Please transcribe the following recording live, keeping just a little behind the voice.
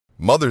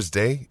Mother's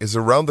Day is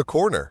around the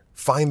corner.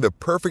 Find the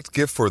perfect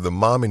gift for the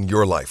mom in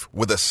your life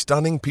with a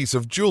stunning piece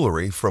of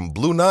jewelry from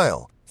Blue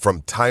Nile.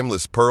 From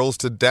timeless pearls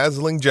to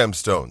dazzling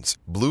gemstones,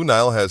 Blue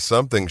Nile has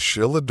something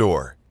she'll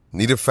adore.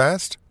 Need it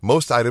fast?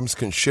 Most items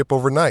can ship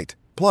overnight.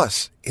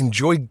 Plus,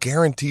 enjoy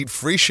guaranteed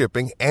free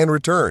shipping and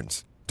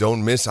returns.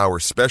 Don't miss our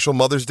special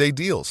Mother's Day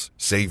deals.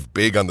 Save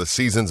big on the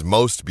season's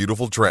most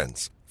beautiful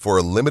trends. For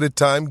a limited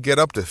time, get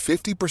up to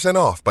 50%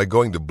 off by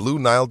going to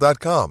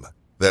BlueNile.com.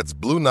 That's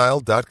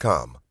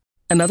BlueNile.com.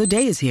 Another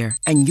day is here,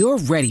 and you're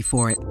ready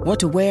for it. What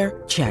to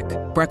wear? Check.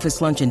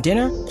 Breakfast, lunch, and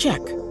dinner? Check.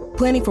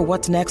 Planning for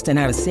what's next and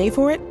how to save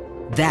for it?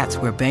 That's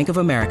where Bank of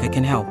America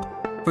can help.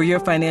 For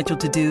your financial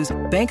to-dos,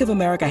 Bank of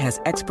America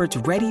has experts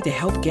ready to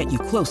help get you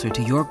closer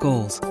to your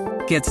goals.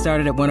 Get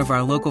started at one of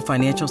our local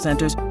financial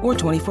centers or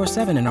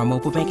 24/7 in our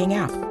mobile banking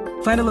app.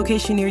 Find a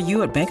location near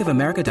you at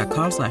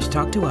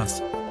bankofamerica.com/talktous.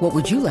 What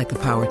would you like the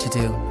power to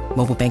do?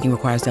 Mobile banking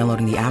requires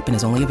downloading the app and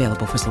is only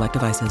available for select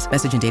devices.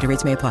 Message and data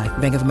rates may apply.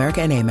 Bank of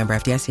America N.A., member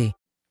FDIC.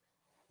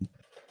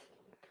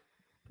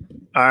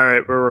 All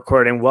right, we're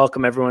recording.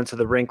 Welcome, everyone, to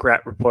the Rink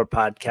Rat Report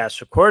podcast.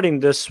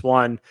 Recording this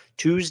one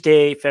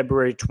Tuesday,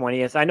 February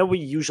 20th. I know we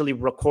usually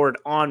record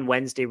on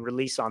Wednesday,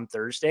 release on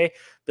Thursday,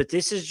 but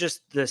this is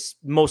just the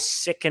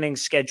most sickening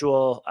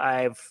schedule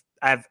I've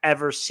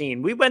ever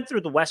seen. We went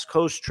through the West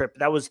Coast trip.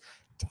 That was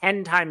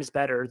 10 times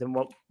better than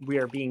what we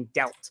are being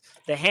dealt.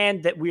 The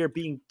hand that we are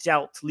being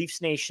dealt,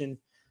 Leafs Nation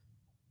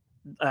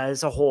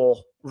as a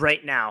whole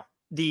right now.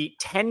 The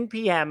 10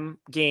 p.m.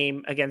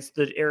 game against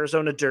the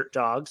Arizona Dirt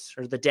Dogs,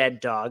 or the Dead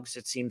Dogs,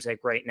 it seems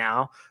like right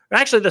now, or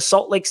actually the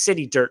Salt Lake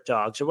City Dirt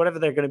Dogs, or whatever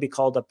they're going to be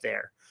called up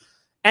there.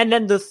 And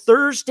then the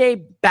Thursday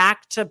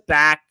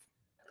back-to-back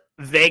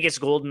Vegas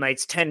Golden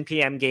Knights 10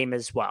 p.m. game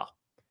as well.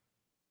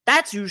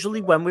 That's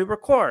usually when we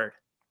record.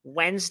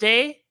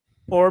 Wednesday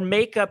or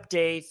makeup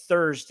day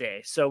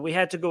Thursday. So we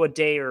had to go a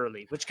day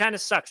early, which kind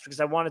of sucks because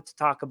I wanted to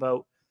talk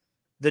about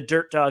the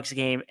Dirt Dogs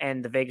game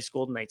and the Vegas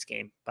Golden Knights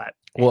game. But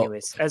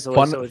anyways, as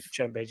always, so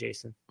joined by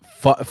Jason.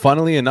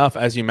 Funnily enough,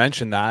 as you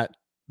mentioned that,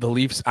 the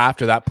Leafs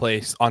after that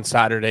place on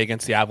Saturday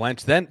against the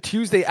Avalanche, then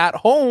Tuesday at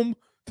home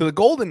to the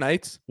Golden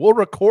Knights, will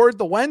record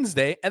the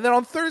Wednesday, and then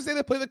on Thursday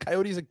they play the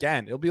Coyotes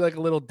again. It'll be like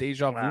a little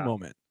deja vu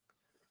moment.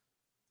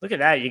 Look at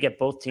that. You get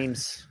both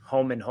teams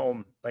home and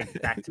home, like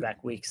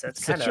back-to-back weeks.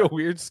 That's such a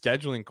weird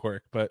scheduling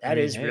quirk, but that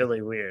is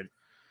really weird.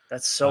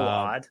 That's so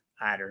odd.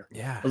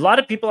 Yeah. A lot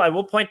of people, I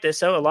will point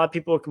this out. A lot of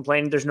people are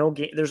complaining there's no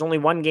game. There's only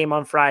one game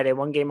on Friday.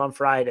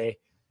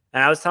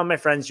 And I was telling my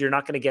friends, you're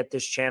not going to get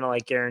this channel. I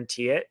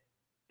guarantee it.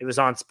 It was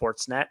on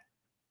Sportsnet.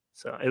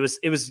 So it was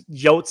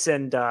Yotes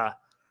and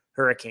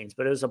Hurricanes,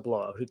 but it was a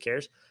blowout. Who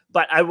cares?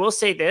 But I will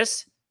say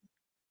this.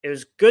 It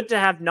was good to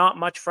have not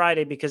much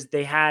Friday because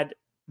they had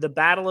the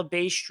Battle of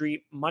Bay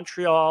Street,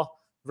 Montreal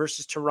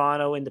versus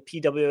Toronto in the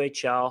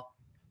PWHL.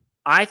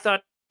 I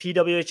thought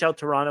PWHL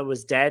Toronto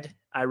was dead.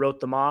 I wrote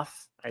them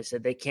off. I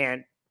said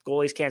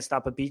goalies can't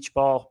stop a beach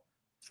ball.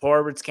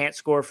 Forwards can't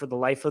score for the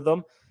life of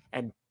them.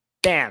 And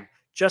bam,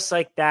 just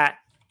like that,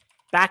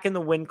 back in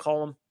the win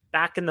column,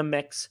 back in the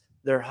mix.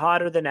 They're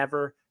hotter than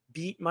ever.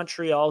 Beat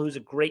Montreal, who's a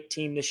great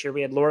team this year.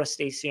 We had Laura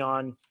Stacey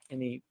on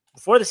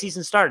before the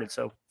season started.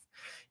 So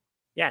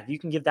yeah, you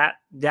can give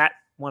that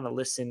one a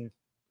listen.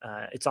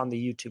 It's on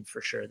the YouTube for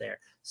sure there.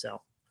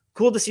 So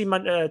cool to see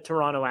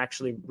Toronto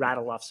actually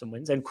rattle off some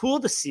wins, and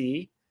cool to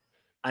see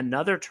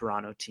another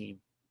Toronto team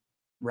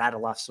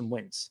rattle off some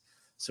wins.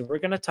 So we're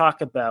going to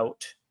talk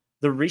about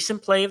the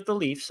recent play of the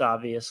Leafs,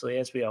 obviously,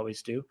 as we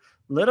always do.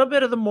 A little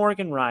bit of the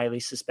Morgan Rielly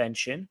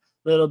suspension.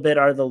 A little bit,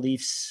 are the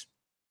Leafs,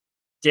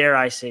 dare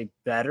I say,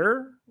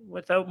 better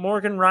without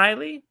Morgan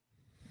Rielly?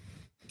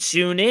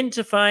 Tune in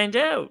to find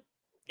out.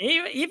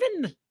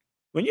 Even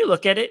when you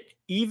look at it,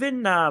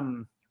 even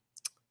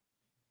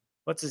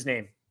what's his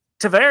name?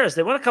 Tavares.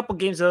 They won a couple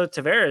games of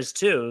Tavares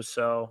too.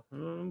 So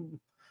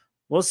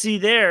we'll see.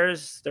 They're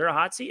a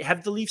hot seat.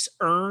 Have the Leafs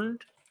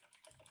earned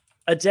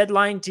a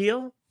deadline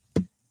deal?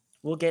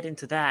 We'll get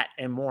into that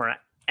and more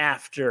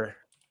after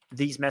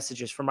these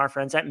messages from our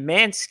friends at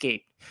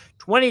Manscaped.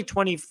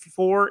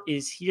 2024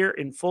 is here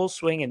in full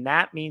swing, and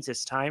that means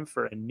it's time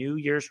for a New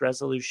Year's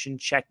resolution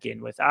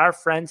check-in with our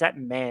friends at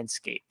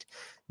Manscaped.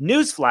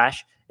 Newsflash,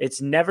 it's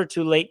never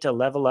too late to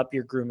level up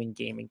your grooming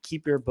game and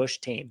keep your bush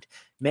tamed.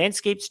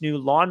 Manscaped's new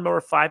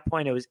Lawnmower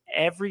 5.0 is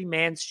every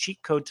man's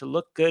cheat code to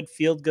look good,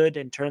 feel good,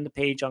 and turn the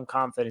page on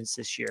confidence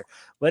this year.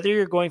 Whether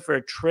you're going for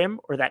a trim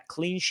or that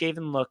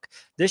clean-shaven look,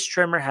 this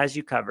trimmer has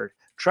you covered.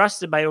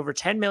 Trusted by over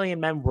 10 million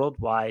men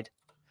worldwide,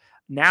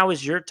 now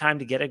is your time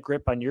to get a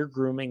grip on your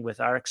grooming with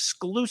our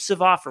exclusive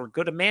offer.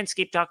 Go to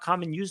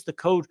manscaped.com and use the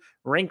code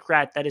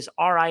RINKRAT, that is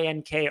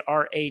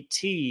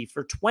RINKRAT,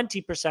 for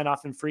 20%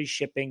 off and free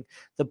shipping.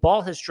 The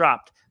ball has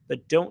dropped,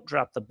 but don't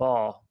drop the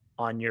ball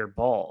on your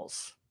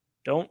balls.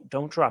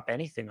 Don't drop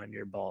anything on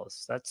your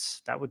balls.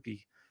 That would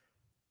be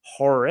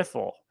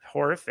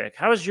horrific.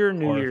 How is your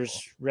New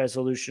Year's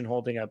resolution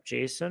holding up,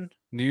 Jason?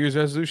 New Year's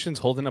resolution's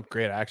holding up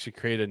great. I actually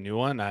created a new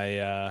one.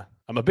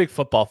 I'm a big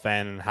football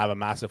fan and have a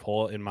massive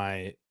hole in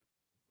my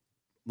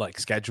like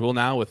schedule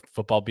now with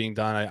football being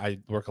done. I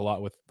work a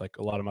lot with like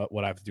a lot of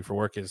what I have to do for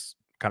work is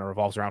kind of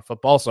revolves around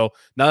football. So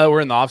now that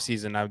we're in the off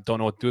season, I don't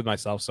know what to do with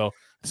myself. So I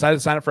decided to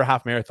sign up for a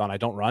half marathon. I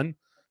don't run,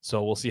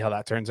 so we'll see how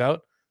that turns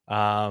out.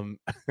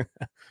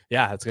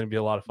 Yeah, it's going to be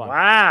a lot of fun.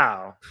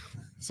 Wow.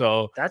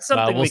 So that's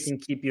something we can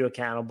keep you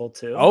accountable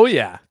to. Oh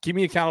yeah. Keep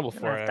me accountable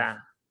for it.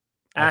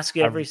 Ask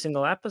you every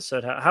single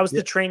episode. How's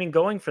the training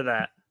going for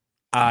that?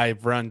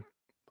 I've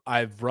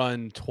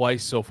run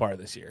twice so far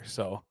this year.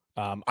 So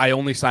I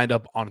only signed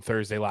up on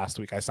Thursday last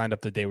week. I signed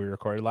up the day we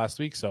recorded last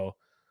week. So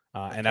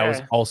and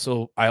I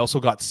also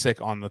got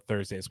sick on the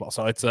Thursday as well.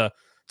 So it's a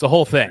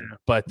whole thing.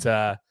 But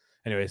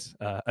anyways,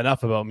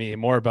 enough about me,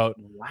 more about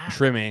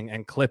trimming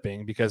and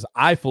clipping, because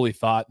I fully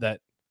thought that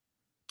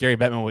Gary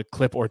Bettman would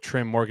clip or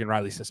trim Morgan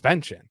Riley's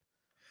suspension.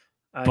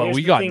 But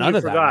we got none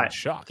of that. I'm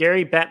shocked.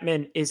 Gary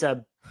Bettman is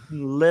a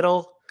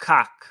little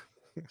cuck.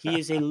 He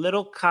is a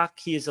little cuck.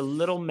 He is a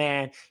little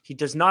man. He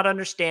does not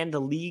understand the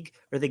league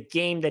or the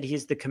game that he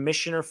is the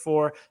commissioner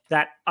for.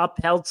 That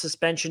upheld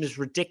suspension is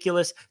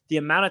ridiculous. The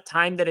amount of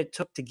time that it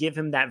took to give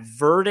him that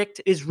verdict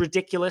is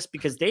ridiculous,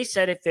 because they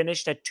said it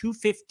finished at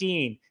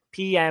 2:15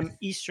 p.m.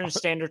 Eastern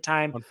Standard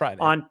Time on Friday.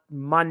 On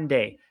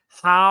Monday.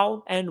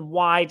 How and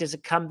why does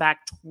it come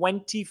back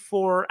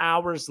 24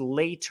 hours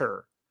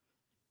later?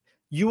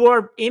 You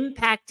are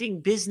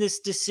impacting business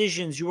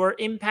decisions. You are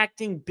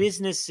impacting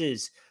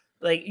businesses.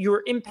 Like,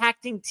 you're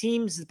impacting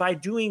teams by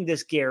doing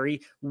this,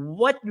 Gary.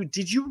 What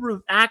did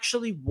you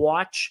actually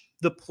watch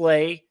the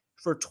play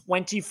for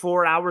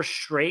 24 hours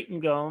straight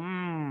and go,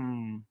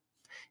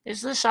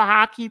 is this a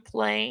hockey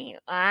play?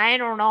 I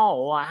don't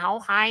know. How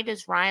high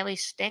does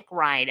Riley's stick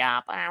ride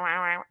up?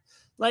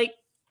 Like,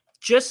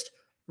 just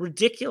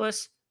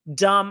ridiculous,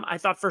 dumb. I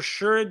thought for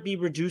sure it'd be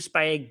reduced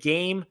by a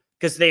game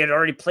because they had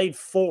already played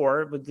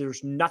 4, but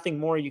there's nothing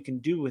more you can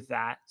do with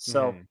that.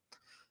 So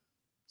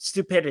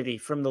stupidity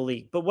from the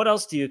league. But what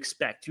else do you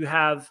expect? You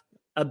have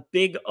a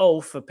big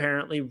oaf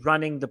apparently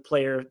running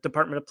the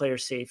Department of Player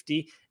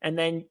Safety, and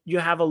then you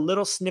have a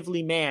little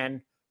snivelly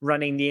man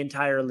running the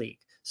entire league.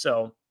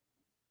 So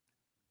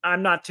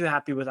I'm not too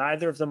happy with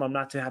either of them. I'm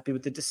not too happy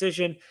with the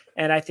decision,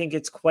 and I think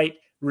it's quite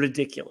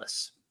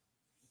ridiculous.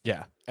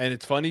 Yeah, and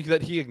it's funny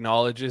that he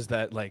acknowledges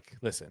that, like,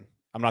 listen,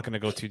 I'm not going to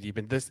go too deep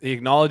in this. He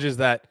acknowledges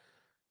that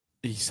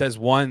he says,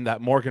 one,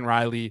 that Morgan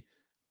Riley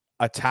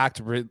attacked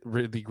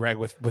Ridley Gregg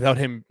without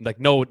him like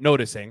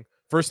noticing.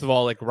 First of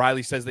all, like,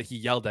 Riley says that he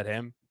yelled at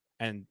him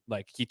and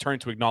like he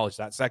turned to acknowledge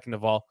that. Second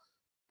of all,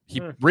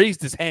 he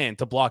raised his hand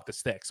to block the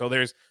stick. So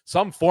there's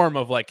some form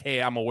of like,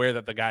 hey, I'm aware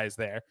that the guy is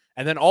there.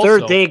 And then also,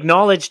 third, they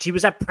acknowledged he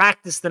was at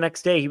practice the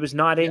next day. He was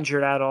not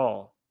injured at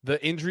all.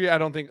 The injury, I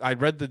don't think I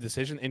read the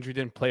decision. Injury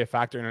didn't play a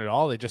factor in it at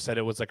all. They just said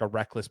it was like a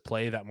reckless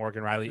play that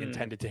Morgan Riley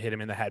intended to hit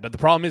him in the head. But the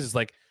problem is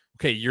like,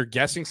 okay, you're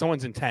guessing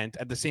someone's intent.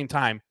 At the same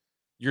time,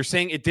 you're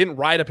saying it didn't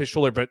ride up his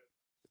shoulder, but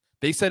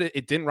they said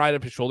it didn't ride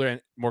up his shoulder and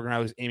Morgan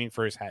Riley was aiming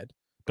for his head.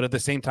 But at the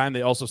same time,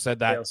 they also said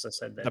that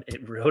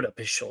it rode up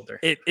his shoulder.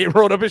 It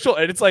rode up his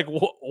shoulder. And it's like,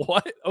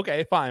 what?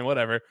 Okay, fine,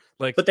 whatever.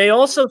 Like, but they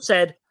also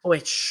said,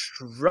 it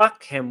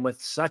struck him with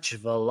such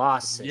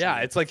velocity. Yeah,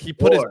 it's like he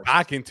put his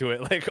back into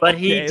it. Like, but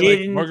he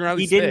didn't. Like,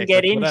 he didn't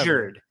get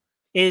injured.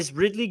 Whatever. Is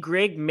Ridley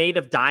Gregg made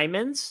of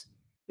diamonds?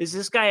 Is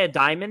this guy a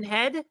diamond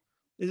head?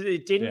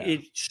 It didn't. Yeah.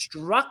 It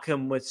struck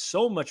him with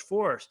so much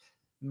force.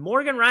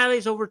 Morgan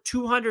Riley's over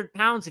 200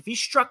 pounds. If he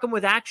struck him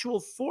with actual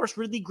force,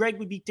 Ridley Gregg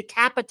would be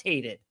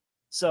decapitated.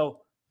 So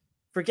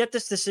forget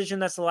this decision.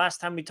 That's the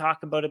last time we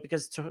talk about it,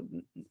 because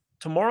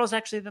tomorrow's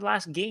actually the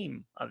last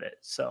game of it.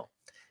 So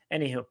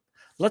anywho,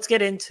 let's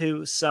get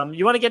into some.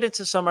 You want to get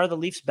into some? Are the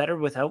Leafs better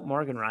without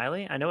Morgan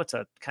Riley? I know it's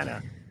a kind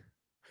of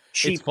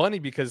cheap. It's funny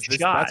because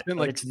that's been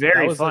like, it's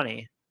very funny.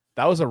 Like,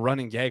 that was a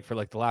running gag for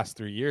like the last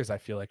 3 years. I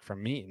feel like,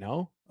 from me,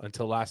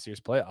 until last year's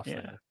playoffs.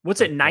 Yeah.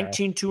 What's it?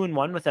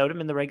 19-2-1 without him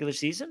in the regular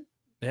season?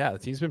 Yeah, the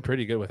team's been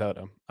pretty good without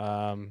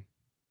him.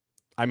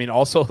 I mean,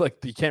 also,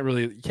 like, you can't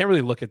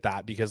really look at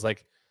that, because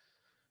like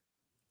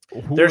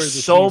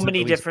there's so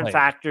many different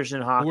factors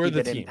in hockey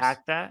that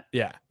impact that.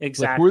 Yeah,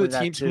 exactly. Like, who are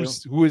the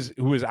teams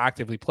who is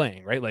actively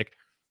playing, right? Like,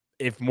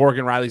 if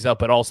Morgan Riley's out,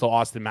 but also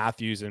Austin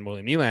Matthews and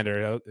William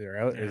Nylander are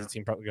out, is the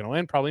team probably going to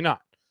win? Probably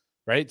not,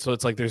 right? So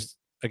it's like there's,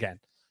 again,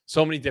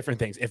 so many different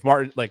things. If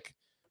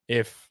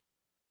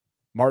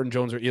Martin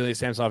Jones or Ilya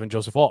Samsonov and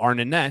Joseph Woll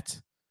aren't in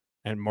net,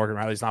 and Morgan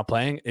Riley's not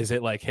playing, is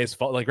it like his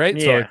fault? Like, right?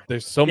 Yeah. So like,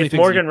 there's so many things.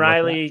 If Morgan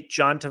Riley,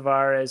 John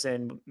Tavares,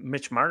 and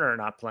Mitch Marner are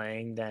not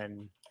playing,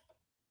 then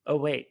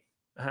we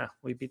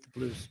beat the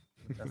Blues.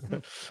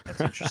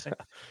 That's interesting.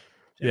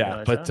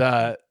 Yeah,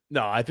 but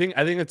no, I think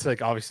it's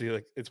like, obviously,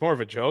 like, it's more of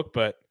a joke,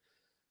 but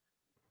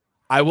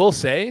I will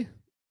say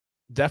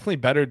definitely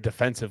better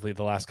defensively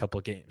the last couple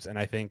of games, and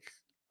I think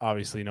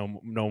obviously no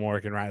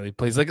Morgan Riley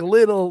plays like a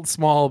little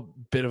small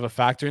bit of a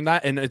factor in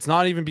that. And it's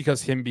not even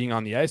because him being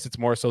on the ice, it's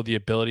more so the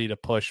ability to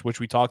push, which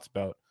we talked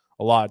about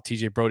a lot,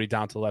 TJ Brody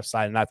down to the left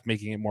side, and that's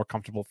making it more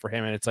comfortable for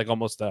him. And it's like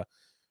almost a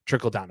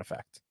trickle down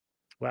effect.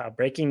 Wow.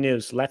 Breaking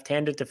news.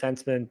 Left-handed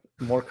defenseman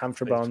more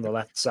comfortable on the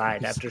left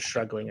side after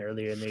struggling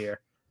earlier in the year.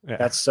 Yeah.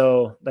 That's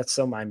so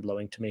mind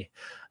blowing to me.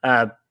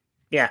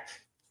 Yeah.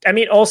 I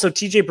mean, also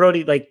TJ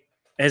Brody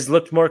has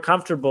looked more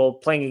comfortable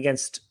playing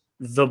against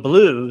the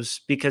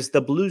Blues because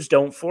the Blues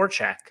don't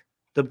forecheck.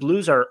 The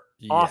Blues are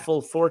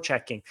awful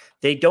forechecking.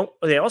 They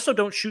also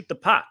don't shoot the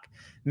puck.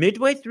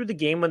 Midway through the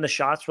game when the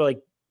shots were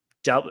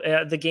double,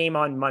 the game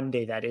on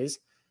Monday, that is,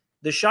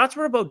 the shots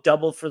were about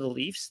double for the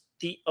Leafs.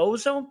 The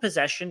ozone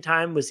possession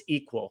time was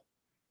equal.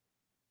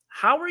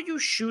 How are you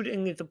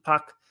shooting the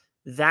puck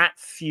that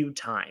few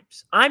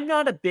times? I'm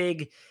not a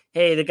big,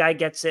 hey, the guy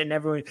gets it and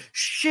everyone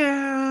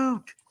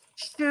shoot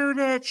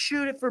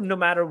it from no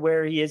matter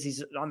where he is.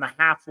 He's on the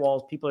half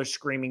walls. People are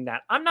screaming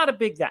that. I'm not a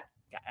big that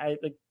guy.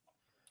 I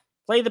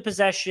play the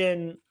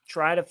possession,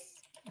 try to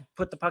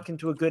put the puck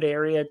into a good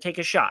area, take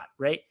a shot,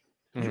 right?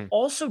 Mm-hmm. You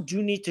also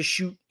do need to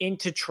shoot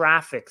into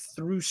traffic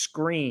through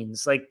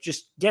screens,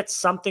 just get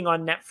something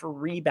on net for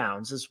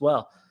rebounds as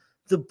well.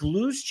 The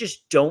Blues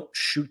just don't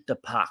shoot the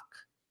puck,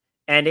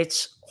 and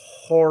it's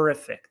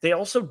horrific. They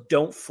also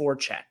don't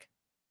forecheck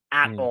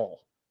at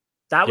all.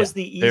 That was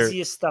the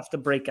easiest stuff to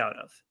break out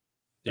of.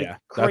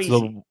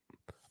 Crazy.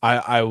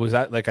 I was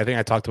at I think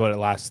I talked about it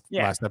last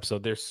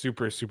episode. They're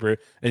super,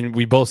 and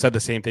we both said the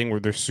same thing where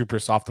they're super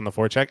soft on the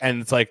forecheck,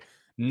 and it's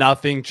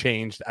nothing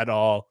changed at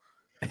all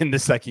in the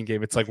second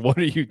game. It's what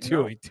are you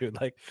doing, dude?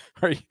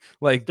 Are you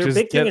their just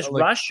big thing is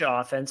rush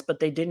offense, but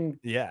they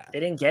didn't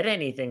get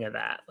anything of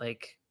that.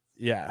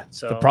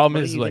 So the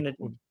problem is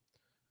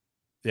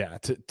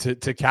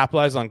to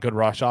capitalize on good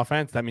rush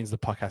offense, that means the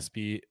puck has to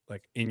be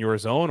in your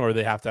zone, or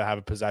they have to have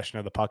a possession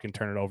of the puck and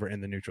turn it over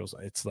in the neutral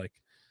zone. It's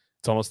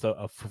it's almost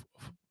a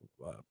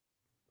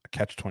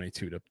catch-22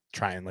 to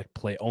try and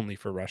play only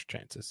for rush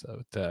chances.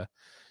 So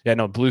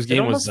Blues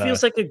game almost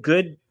feels like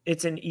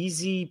it's an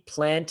easy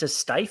plan to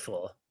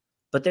stifle,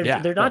 but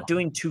they're not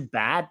doing too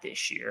bad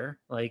this year.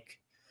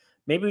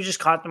 Maybe we just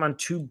caught them on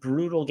 2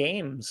 brutal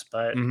games,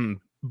 but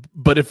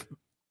but if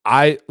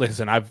I've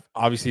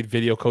obviously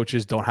video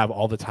coaches don't have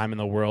all the time in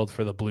the world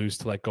for the Blues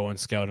to go and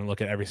scout and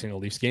look at every single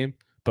Leafs game.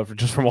 But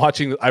from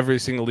watching every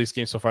single Leafs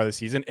game so far this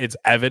season, it's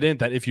evident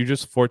that if you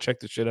just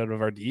forecheck the shit out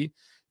of our D,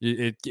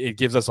 it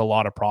gives us a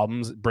lot of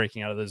problems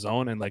breaking out of the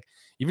zone and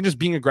even just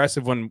being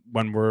aggressive when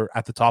we're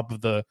at the top of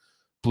the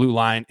blue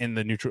line in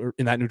that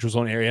neutral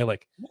zone area.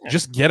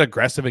 Just get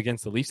aggressive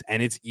against the Leafs,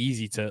 and it's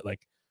easy to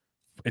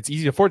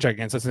forecheck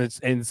against us.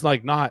 And it's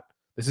not.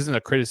 This isn't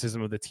a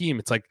criticism of the team.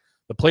 It's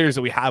the players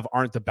that we have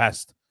aren't the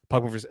best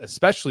puck movers,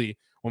 especially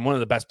when one of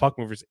the best puck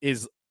movers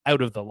is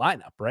out of the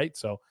lineup, right?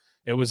 So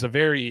it was a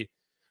very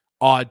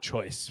odd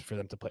choice for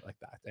them to play like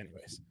that.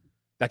 Anyways,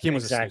 that game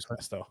was a snooze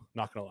fest, though.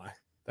 Not gonna lie,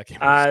 that game.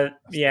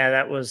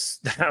 That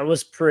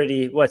was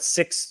pretty.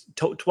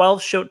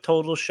 12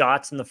 total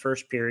shots in the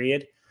first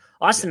period.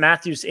 Austin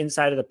Matthews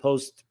inside of the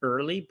post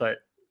early, but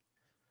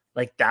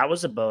that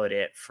was about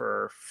it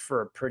for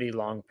a pretty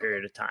long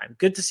period of time.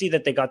 Good to see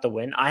that they got the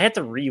win. I had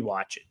to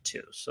rewatch it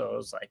too, so I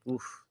was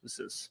oof,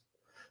 this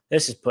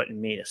is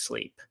putting me to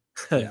sleep.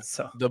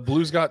 So the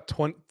Blues got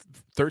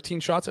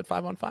 13 shots at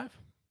 5-on-5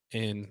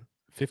 in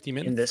 50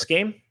 minutes in this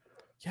game.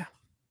 Yeah.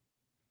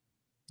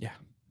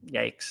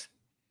 Yikes.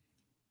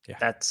 Yeah.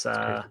 That's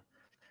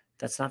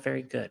not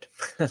very good.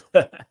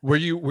 Were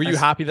you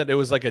happy that it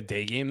was a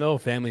day game though?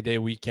 Family day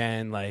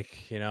weekend,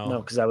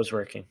 No, because I was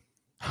working.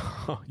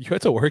 You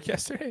had to work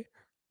yesterday? It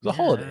was a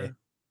holiday. I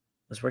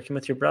was working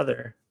with your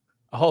brother.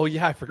 Oh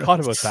yeah, I forgot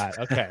about that.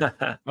 Okay.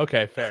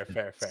 Okay,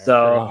 fair.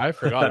 So I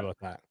forgot about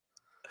that.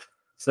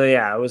 So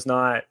yeah, it was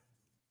not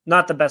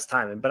the best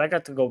timing, but I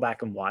got to go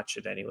back and watch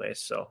it anyway,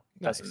 so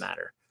it doesn't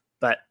matter.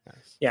 But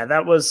yeah,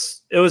 it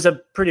was a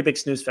pretty big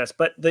snooze fest.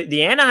 But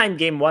the Anaheim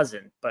game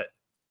wasn't. But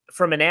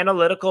from an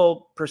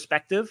analytical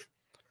perspective,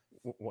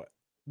 what?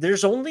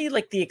 There's only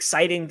the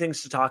exciting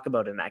things to talk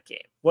about in that game.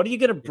 What are you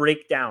going to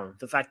break down?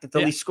 The fact that the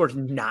Leafs scored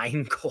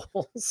 9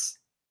 goals.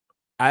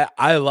 I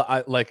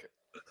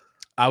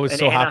was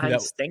so Anaheim happy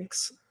that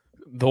stinks.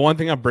 The one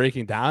thing I'm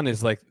breaking down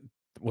is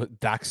what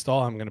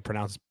Daxtal. I'm going to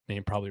pronounce his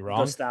name probably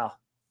wrong.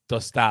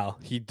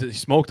 Dostal. He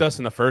smoked us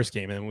in the first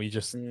game, and we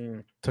just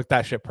took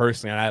that shit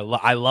personally. And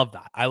I love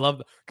that. I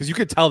love because you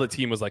could tell the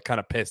team was kind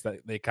of pissed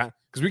that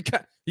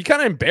he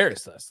kind of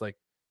embarrassed us.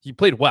 He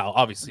played well,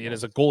 obviously, and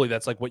as a goalie,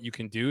 that's what you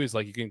can do is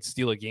you can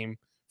steal a game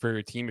for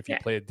your team if you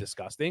play it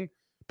disgusting.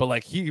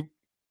 But he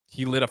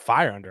lit a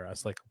fire under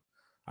us.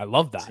 I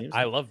love that.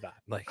 I love that.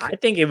 I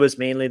think it was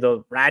mainly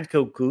the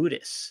Radko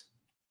Gudas.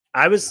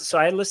 I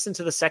listened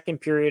to the second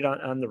period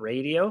on the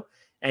radio,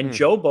 and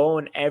Joe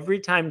Bowen, every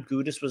time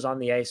Gudas was on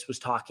the ice, was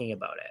talking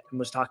about it and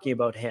was talking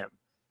about him.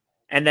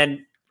 And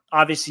then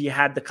obviously you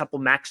had the couple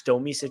Max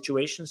Domi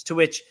situations to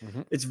which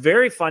it's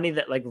very funny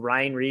that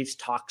Ryan Reeves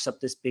talks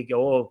up this big,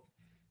 Gudas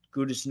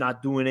he's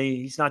not doing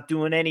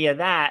any of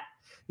that.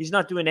 He's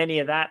not doing any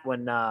of that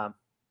when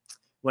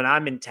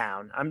I'm in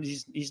town.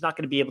 He's not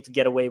going to be able to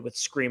get away with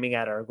screaming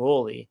at our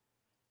goalie.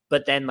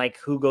 But then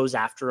who goes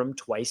after him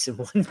twice in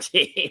one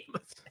game?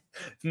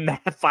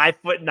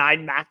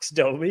 5'9" Max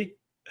Domi.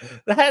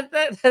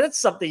 That's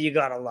something you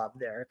gotta love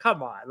there.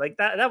 Come on.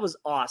 That was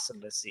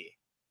awesome to see.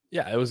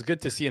 Yeah, it was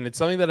good to see. And it's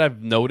something that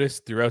I've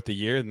noticed throughout the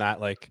year, and that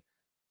like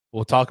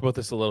we'll talk about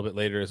this a little bit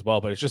later as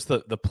well, but it's just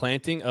the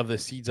planting of the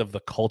seeds of the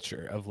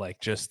culture of like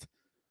just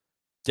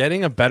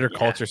getting a better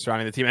culture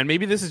surrounding the team. And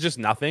maybe this is just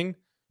nothing,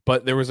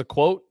 but there was a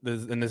quote,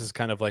 and this is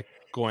kind of like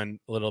going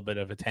a little bit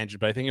of a tangent,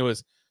 but I think it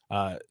was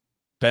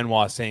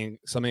Benoit saying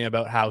something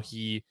about how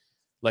he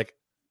like,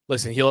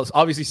 listen, he'll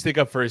obviously stick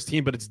up for his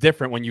team, but it's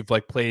different when you've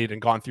like played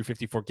and gone through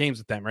 54 games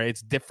with them, right?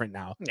 It's different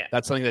now. Yeah.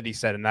 That's something that he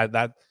said. And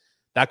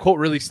that quote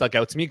really stuck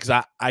out to me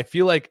because I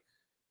feel like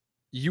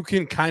you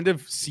can kind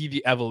of see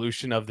the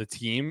evolution of the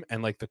team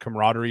and like the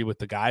camaraderie with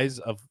the guys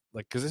of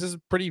like, because this is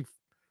pretty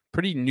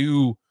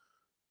new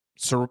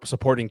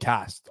supporting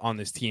cast on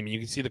this team, and you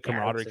can see the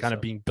camaraderie kind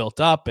of being built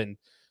up, and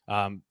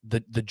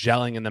the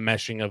gelling and the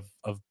meshing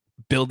of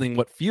building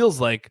what feels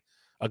like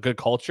a good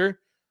culture.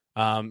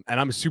 And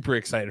I'm super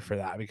excited for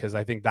that because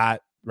I think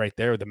that right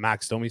there, the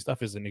Max Domi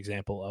stuff is an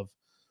example of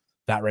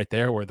that right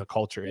there, where the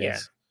culture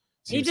is.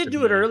 He did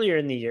do it earlier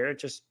in the year. It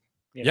just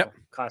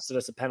costed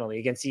us a penalty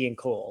against Ian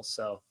Cole.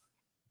 So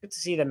good to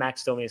see that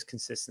Max Domi has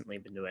consistently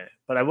been doing it.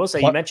 But I will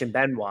say, you mentioned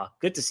Benoit.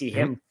 Good to see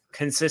him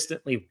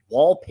consistently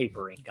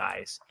wallpapering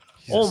guys.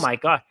 Jesus. Oh my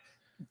God.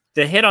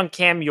 The hit on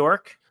Cam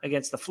York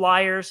against the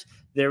Flyers.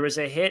 There was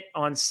a hit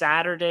on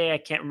Saturday. I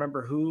can't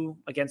remember who,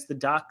 against the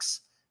Ducks.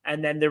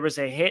 And then there was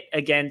a hit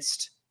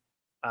against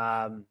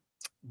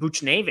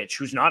Buchnevich,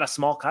 who's not a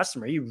small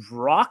customer. He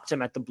rocked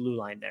him at the blue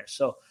line there.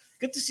 So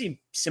good to see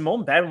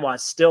Simon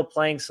Benoit still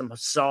playing some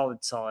solid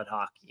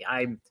hockey.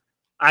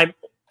 I'm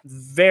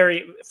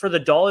very, for the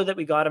dollar that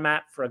we got him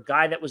at, for a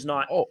guy that was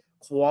not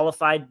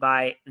qualified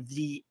by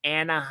the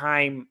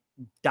Anaheim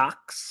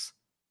Ducks,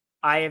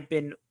 I have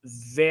been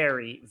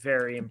very,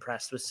 very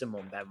impressed with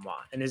Simon Benoit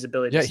and his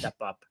ability to step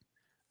up.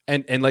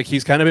 And like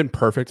he's kind of been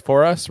perfect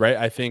for us, right?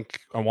 I think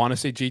I want to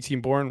say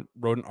JT Bourne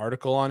wrote an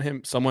article on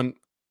him. Someone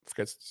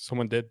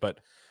did, but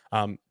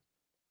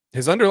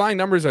his underlying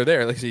numbers are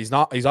there. Like he's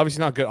obviously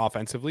not good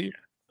offensively.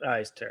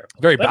 He's terrible.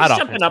 Very bad. He's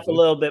jumping up a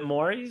little bit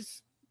more.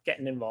 He's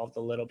getting involved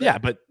a little bit. Yeah,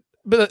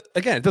 but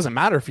again, it doesn't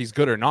matter if he's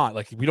good or not.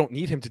 Like we don't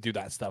need him to do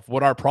that stuff.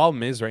 What our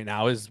problem is right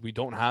now is we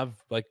don't have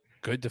like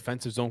good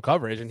defensive zone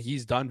coverage, and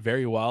he's done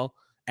very well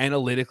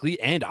analytically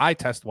and eye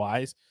test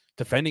wise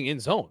defending in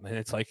zone. And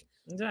it's like,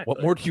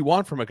 what more do you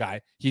want from a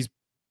guy? He's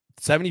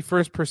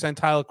 71st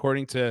percentile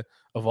according to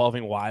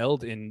Evolving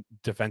Wild in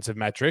defensive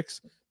metrics.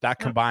 That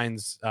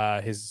combines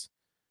his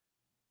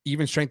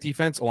even strength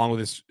defense along with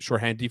his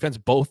shorthand defense.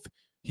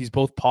 He's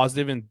both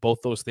positive in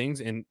both those things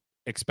in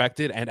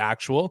expected and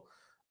actual.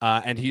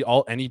 And he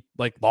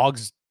like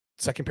logs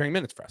second pairing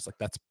minutes for us. Like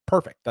that's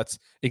perfect. That's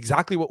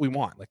exactly what we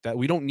want. Like that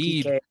we don't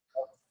need. PK.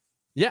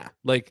 Yeah,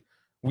 like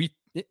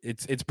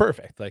it's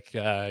perfect. Like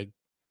I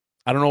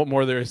don't know what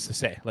more there is to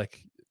say.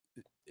 Like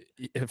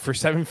for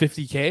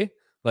 $750K,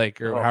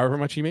 like or however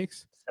much he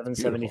makes,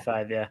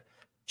 $775. Yeah.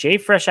 Jay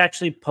Fresh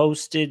actually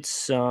posted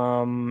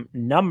some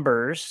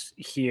numbers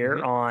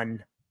here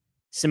on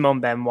Simon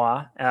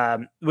Benoit,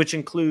 which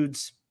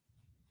includes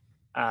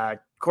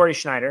Corey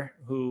Schneider,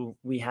 who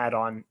we had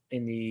on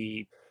in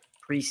the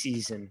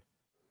preseason,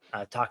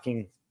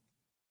 talking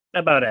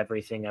about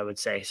everything, I would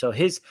say. So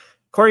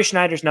Corey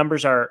Schneider's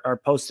numbers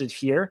are posted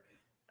here.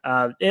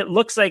 It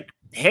looks like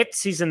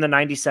hits, he's in the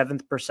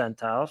 97th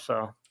percentile,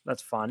 so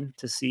that's fun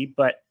to see.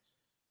 But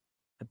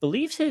I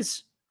believe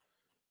his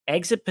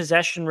exit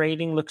possession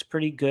rating looks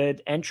pretty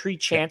good. Entry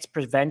chance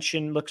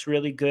prevention looks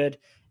really good.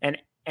 And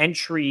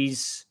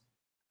entries,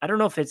 I don't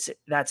know if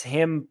that's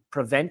him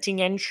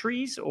preventing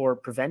entries or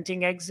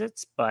preventing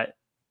exits, but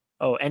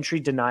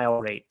entry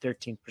denial rate,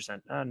 13%.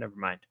 Never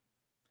mind.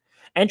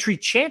 Entry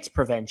chance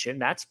prevention,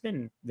 that's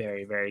been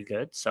very, very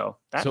good. So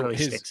that really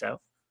sticks out.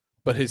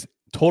 But his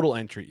total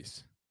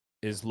entries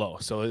is low.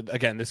 So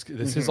again, this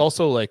is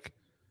also like,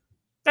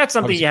 that's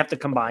something you have to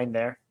combine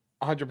there.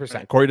 100%.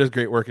 Right. Corey does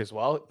great work as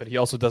well, but he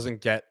also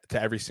doesn't get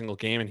to every single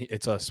game, and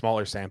it's a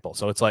smaller sample.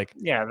 So it's like,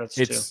 that's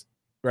true.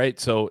 Right.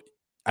 So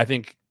I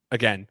think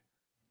again,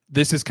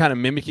 this is kind of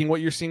mimicking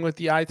what you're seeing with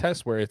the eye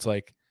test, where it's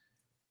like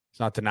it's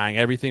not denying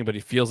everything, but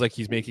he feels like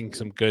he's making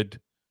some good.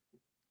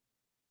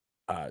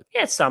 He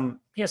has some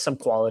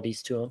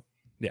qualities to him.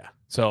 Yeah.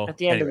 So at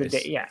the end of the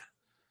day,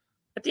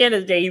 At the end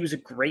of the day, he was a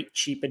great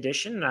cheap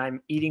addition, and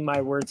I'm eating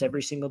my words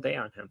every single day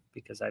on him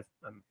because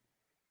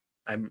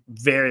I'm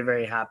very,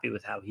 very happy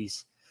with how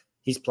he's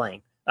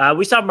playing.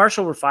 We saw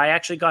Marshall Rafai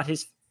actually got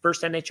his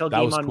first NHL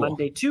game on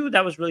Monday too.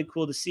 That was really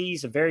cool to see.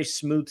 He's a very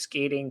smooth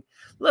skating,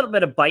 a little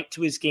bit of bite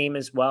to his game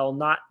as well.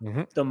 Not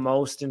the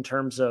most in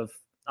terms of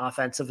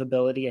offensive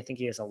ability. I think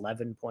he has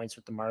 11 points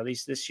with the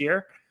Marlies this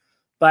year.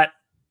 But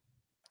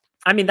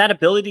I mean, that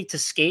ability to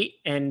skate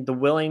and the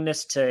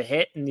willingness to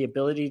hit and the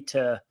ability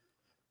to,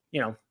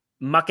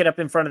 muck it up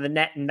in front of the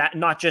net, and that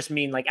not just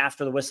mean like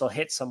after the whistle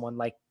hit someone,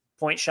 like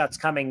point shots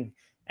coming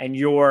and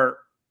you're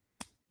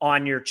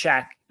on your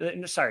check.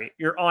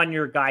 You're on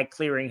your guy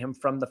clearing him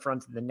from the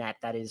front of the net.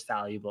 That is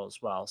valuable as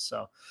well.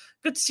 So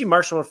good to see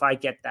Marshall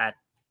Rafai get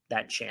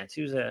that chance.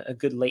 He was a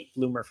good late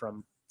bloomer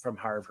from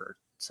Harvard.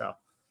 So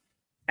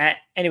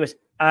anyways,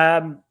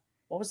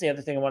 what was the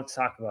other thing I wanted to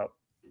talk about?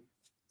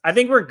 I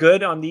think we're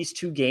good on these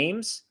two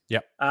games.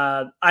 Yep.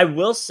 I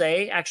will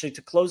say, actually,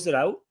 to close it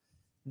out,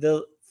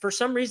 for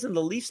some reason,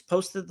 the Leafs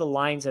posted the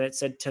lines and it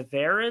said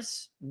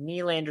Tavares,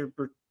 Nylander,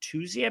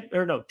 Bertuzzi,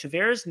 or no,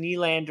 Tavares,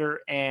 Nylander,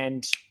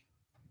 and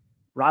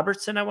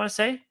Robertson, I want to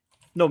say.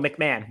 No,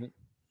 McMahon.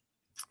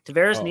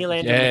 Tavares,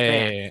 Nylander,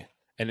 McMahon. Yeah.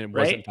 And it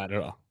wasn't that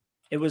at all.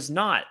 It was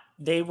not.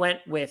 They went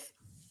with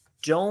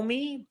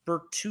Domi,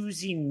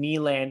 Bertuzzi,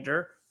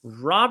 Nylander,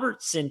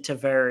 Robertson,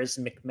 Tavares,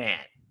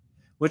 McMahon,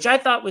 which I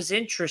thought was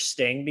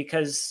interesting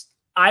because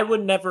I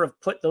would never have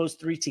put those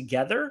three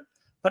together,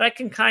 but I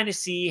can kind of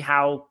see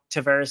how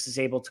Tavares is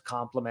able to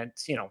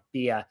complement,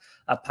 be a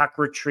puck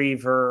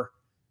retriever,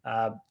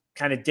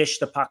 kind of dish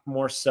the puck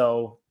more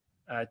so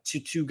to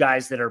two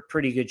guys that are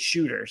pretty good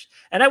shooters.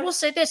 And I will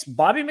say this,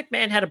 Bobby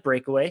McMahon had a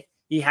breakaway.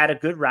 He had a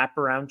good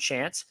wraparound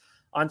chance.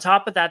 On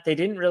top of that, they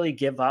didn't really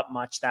give up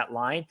much, that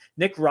line.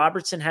 Nick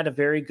Robertson had a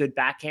very good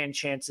backhand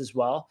chance as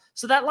well.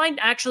 So that line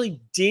actually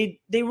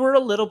they were a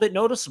little bit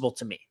noticeable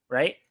to me,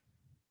 right?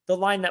 The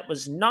line that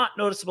was not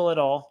noticeable at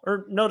all,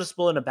 or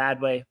noticeable in a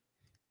bad way,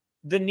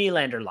 the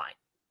Nylander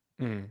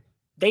line.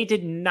 They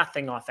did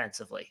nothing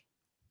offensively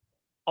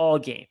all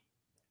game,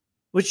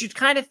 which you'd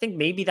kind of think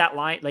maybe that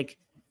line, like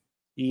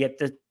you get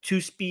the two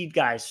speed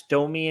guys,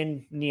 Domi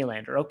and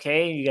Nylander.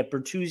 Okay, you get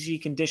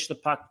Bertuzzi can dish the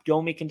puck,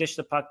 Domi can dish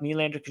the puck,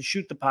 Nylander can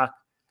shoot the puck.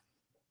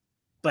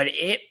 But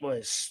it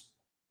was,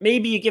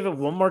 maybe you give it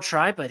one more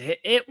try, but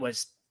it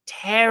was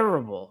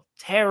terrible,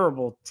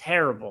 terrible,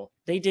 terrible.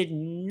 They did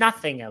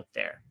nothing out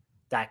there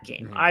that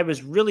game. I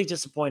was really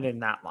disappointed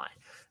in that line.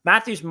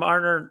 Matthews,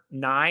 Marner,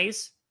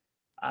 Nyes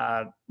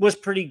was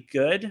pretty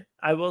good,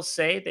 I will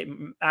say.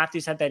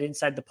 Matthews had that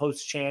inside the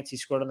post chance. He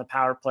scored on the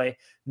power play.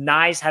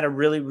 Nyes had a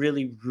really,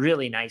 really,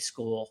 really nice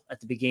goal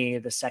at the beginning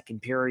of the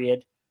second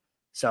period.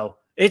 So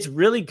it's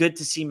really good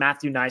to see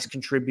Matthew Nyes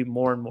contribute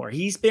more and more.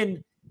 He's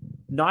been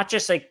not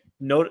just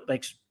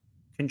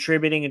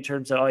contributing in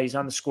terms of, he's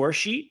on the score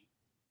sheet.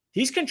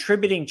 He's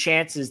contributing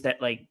chances that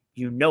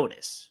you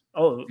notice.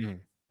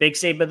 Big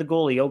save by the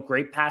goalie.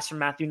 Great pass from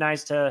Matthew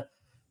Nyes to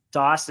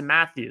Austin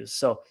Matthews.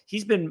 So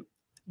he's been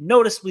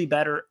noticeably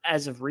better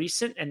as of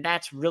recent, and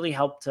that's really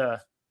helped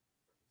to,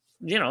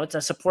 it's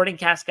a supporting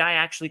cast guy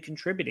actually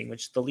contributing,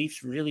 which the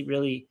Leafs really,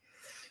 really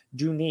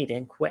do need,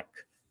 and quick.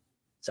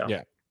 So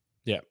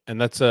yeah, and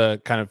that's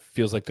kind of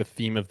feels like the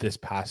theme of this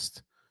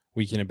past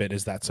week in a bit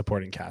is that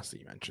supporting cast that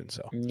you mentioned.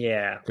 So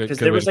yeah, because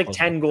there was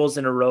 10 goals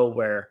in a row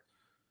where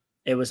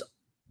it was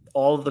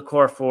all of the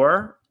core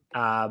four,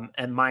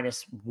 and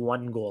minus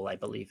one goal, I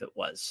believe it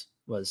was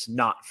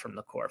not from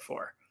the core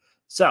four.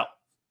 So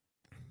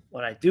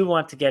what I do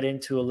want to get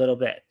into a little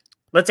bit,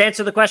 let's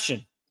answer the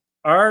question.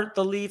 Are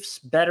the Leafs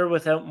better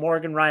without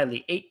Morgan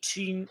Rielly?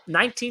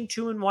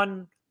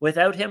 19-2-1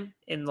 without him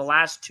in the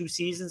last two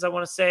seasons, I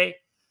want to say.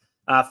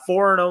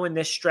 4-0 in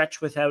this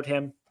stretch without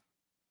him.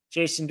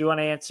 Jason, do you want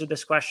to answer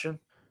this question?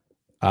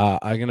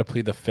 I'm going to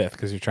plead the fifth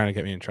because you're trying to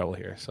get me in trouble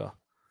here. So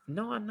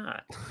no, I'm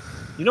not.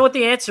 You know what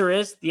the answer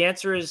is? The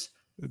answer is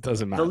it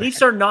doesn't matter. The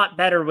Leafs are not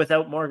better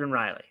without Morgan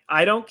Rielly.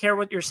 I don't care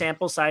what your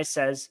sample size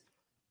says.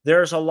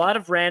 There's a lot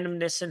of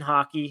randomness in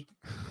hockey.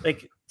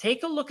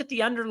 Take a look at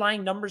the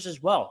underlying numbers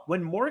as well.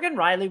 When Morgan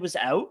Rielly was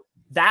out,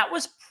 that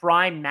was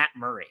prime Matt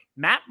Murray.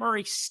 Matt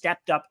Murray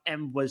stepped up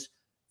and was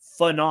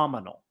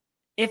phenomenal.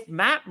 If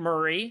Matt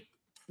Murray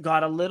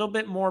got a little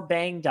bit more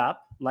banged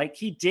up, like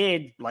he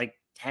did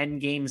 10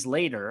 games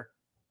later,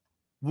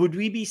 would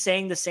we be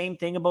saying the same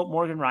thing about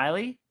Morgan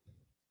Rielly?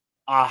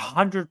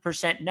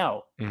 100%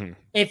 no.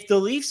 If the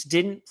Leafs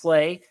didn't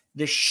play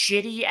the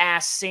shitty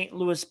ass St.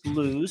 Louis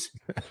Blues,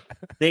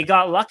 they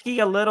got lucky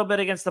a little bit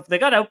against they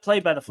got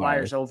outplayed by the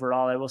Flyers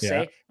overall, I will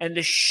say. And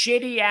the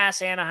shitty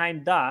ass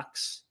Anaheim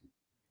Ducks,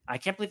 I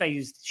can't believe I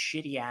used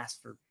shitty ass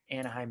for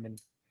Anaheim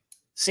and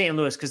St.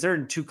 Louis because they're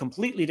in two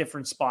completely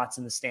different spots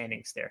in the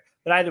standings there.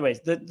 But either way,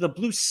 the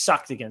Blues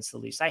sucked against the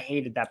Leafs. I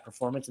hated that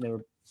performance, and they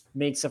were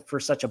made for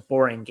such a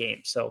boring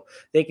game. So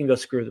they can go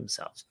screw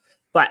themselves.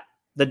 But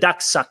the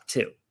Ducks suck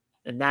too.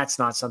 And that's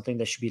not something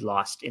that should be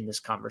lost in this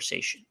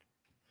conversation.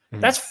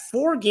 That's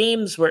 4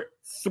 games where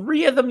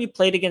 3 of them you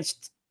played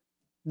against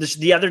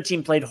the other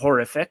team played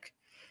horrific,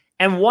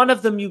 and 1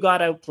 of them you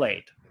got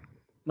outplayed.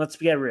 Let's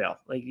get real.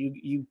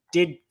 You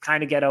did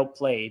kind of get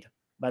outplayed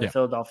by the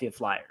Philadelphia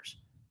Flyers.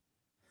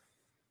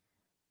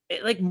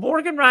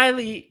 Morgan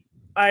Rielly,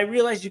 I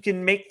realize you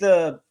can make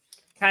the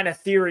kind of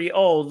theory, the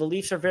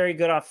Leafs are very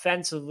good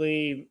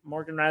offensively.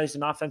 Morgan Rielly's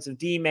an offensive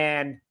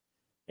D-man,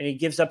 and he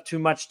gives up too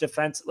much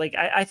defense.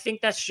 I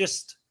think that's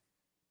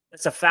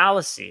a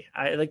fallacy.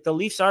 The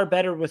Leafs are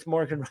better with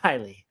Morgan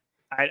Rielly.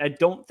 I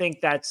don't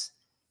think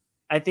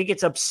I think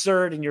it's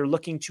absurd, and you're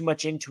looking too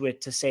much into it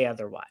to say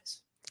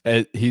otherwise.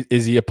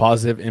 Is he a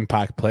positive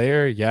impact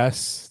player?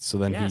 Yes. So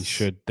then he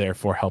should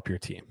therefore help your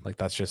team.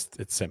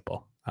 It's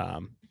simple.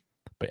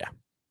 But yeah.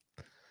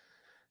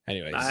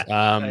 Anyways,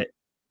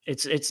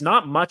 it's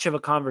not much of a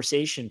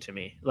conversation to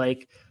me.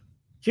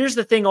 Here's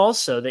the thing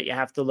also that you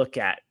have to look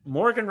at.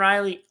 Morgan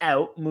Riley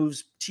out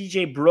moves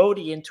TJ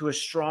Brody into a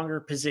stronger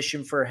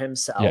position for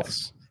himself.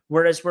 Yes.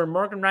 Whereas where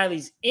Morgan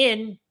Riley's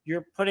in,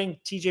 you're putting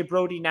TJ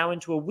Brody now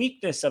into a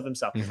weakness of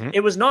himself. Mm-hmm.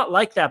 It was not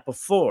like that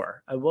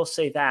before. I will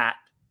say that.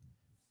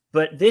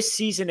 But this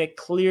season, it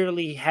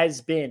clearly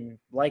has been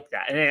like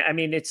that. And I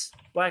mean,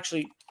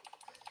 actually,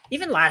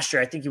 even last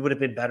year, I think he would have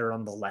been better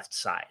on the left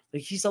side.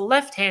 Like, he's a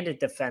left-handed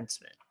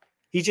defenseman.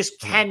 He just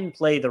can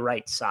play the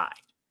right side.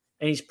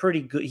 And he's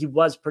pretty good. He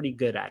was pretty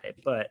good at it.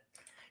 But,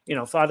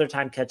 Father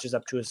Time catches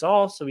up to us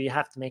all, so we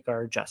have to make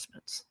our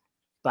adjustments.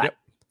 But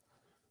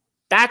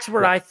that's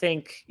where I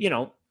think,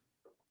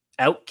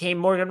 out came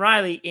Morgan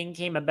Riley, in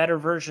came a better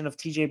version of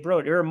TJ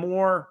Brody, or a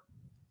more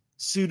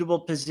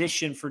suitable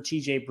position for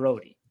TJ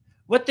Brody.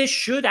 What this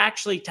should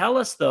actually tell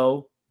us,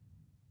 though,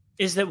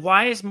 is that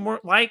why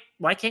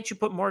can't you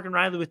put Morgan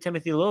Riley with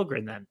Timothy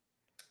Liljegren then?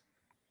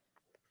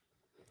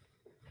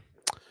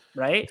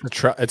 Right?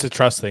 It's a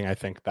trust thing, I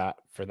think, that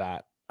for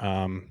that.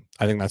 I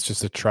think that's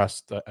just a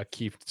trust, a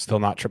key, still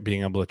not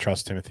being able to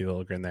trust Timothy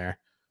Liljegren there.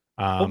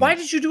 But why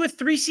did you do it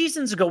 3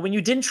 seasons ago when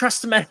you didn't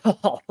trust him at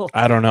all?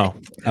 I don't know.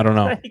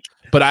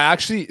 But I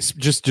actually,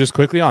 just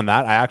quickly on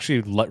that, I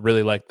actually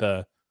really like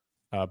the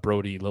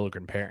Brody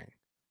Liljegren pairing.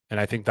 And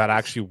I think that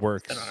actually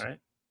works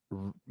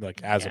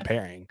as a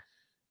pairing.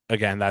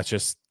 Again, that's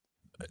just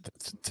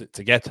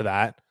to get to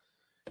that.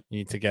 You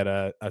need to get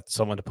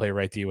someone to play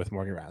right D with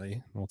Morgan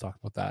Riley. We'll talk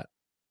about that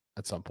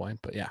at some point.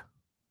 But yeah,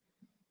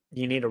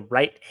 you need a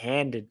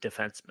right-handed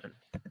defenseman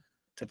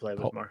to play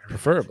with Morgan,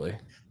 preferably.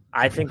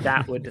 I think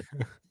that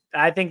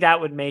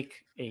would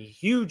make a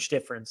huge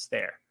difference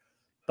there.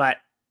 But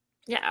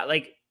yeah,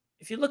 like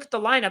if you look at the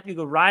lineup, you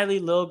go Riley,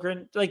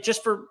 Liljegren. Like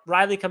just for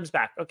Riley comes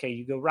back, okay.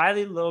 You go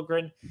Riley,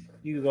 Liljegren.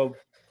 You go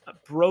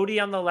Brody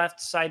on the left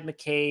side,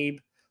 McCabe.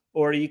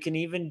 Or you can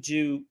even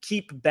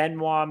keep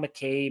Benoit,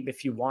 McCabe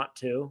if you want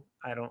to.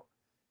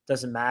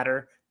 Doesn't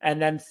matter.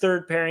 And then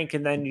third pairing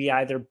can then be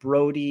either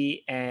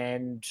Brody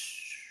and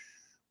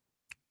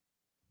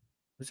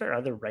who's our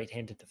other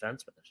right-handed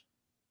defenseman?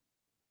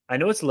 I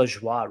know it's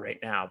Lajoie right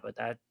now, but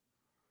that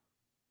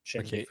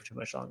shouldn't be for too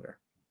much longer.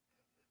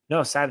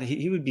 No, sadly,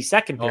 he would be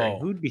second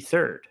pairing. Who would be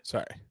third?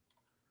 Sorry.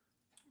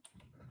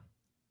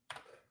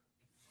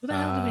 Who the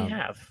hell do we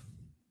have?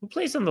 Who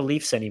plays on the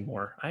Leafs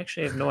anymore? I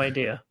actually have no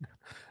idea.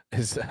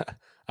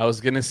 I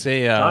was gonna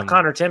say not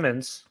Connor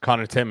Timmins.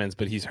 Connor Timmins,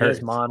 but he's hurt.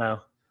 He's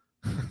mono.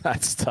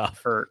 That's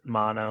tough. Hurt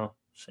mono.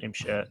 Same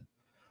shit.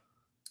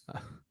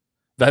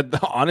 That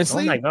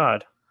honestly. Oh my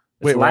god.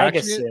 Wait,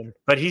 Lagesson,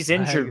 but he's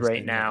injured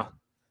right now.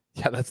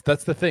 Yeah,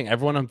 that's the thing.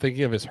 Everyone I'm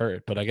thinking of is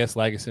hurt, but I guess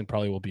Lagesson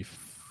probably will be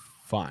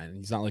fine.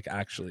 He's not like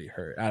actually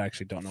hurt. I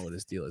actually don't know what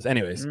his deal is.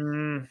 Anyways,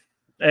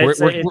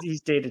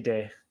 he's day to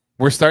day.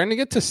 We're starting to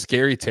get to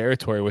scary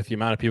territory with the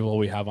amount of people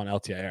we have on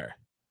LTIR.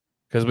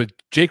 Because with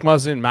Jake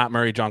Muzzin, Matt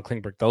Murray, John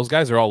Klingberg, those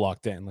guys are all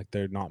locked in. Like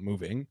they're not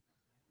moving.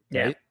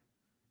 Right?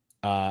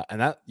 Yeah.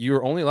 And that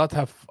you're only allowed to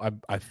have. I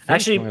think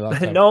actually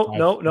no. I'm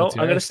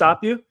going to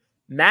stop you.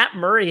 Matt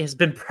Murray has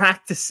been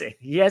practicing.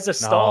 He has a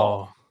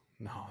stall.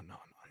 No.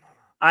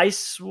 I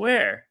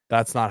swear.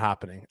 That's not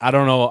happening. I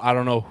don't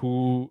know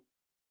who.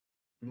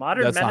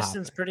 Modern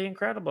medicine's pretty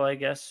incredible, I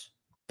guess.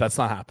 That's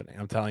not happening.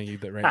 I'm telling you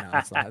that right now.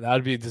 It's not. That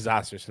would be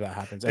disastrous if that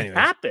happens. Anyways. It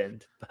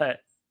happened,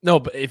 but. No,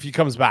 but if he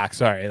comes back,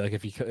 sorry, like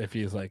if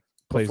he's like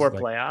plays before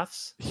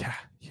playoffs, yeah,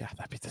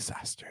 that'd be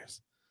disastrous.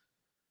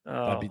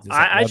 Oh,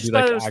 I just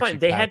thought it was fine.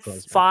 They had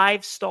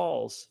 5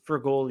 stalls for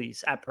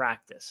goalies at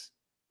practice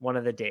one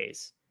of the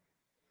days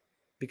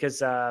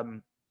because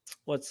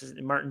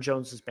Martin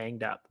Jones was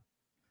banged up.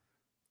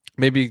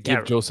 Maybe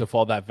give Joseph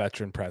all that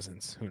veteran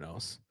presence. Who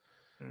knows?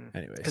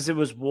 Anyways, because it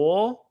was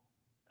Wool,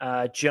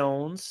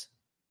 Jones,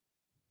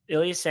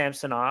 Ilya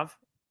Samsonov,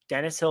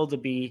 Dennis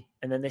Hildeby,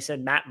 and then they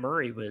said Matt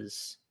Murray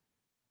was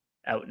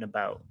out and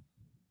about.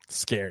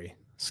 Scary.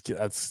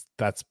 That's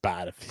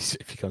bad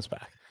if he comes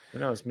back. Who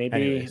knows?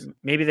 Maybe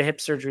the hip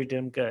surgery did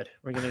him good.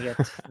 We're gonna get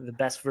the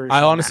best version.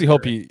 I honestly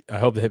hope the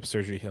hip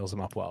surgery heals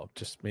him up well.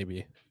 Just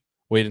maybe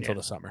wait until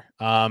the summer.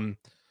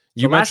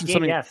 You mentioned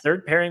something. Yeah,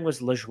 third pairing was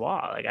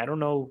Lajoie. Like I don't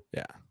know.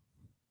 Yeah.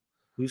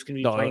 Who's gonna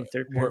be playing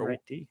third pairing right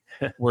D?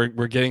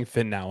 we're getting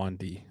thin now on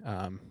D.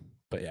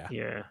 But yeah.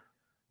 Yeah.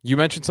 You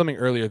mentioned something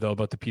earlier though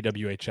about the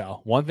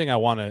PWHL. One thing I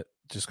want to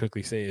just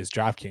quickly say is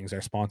DraftKings,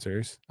 our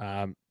sponsors.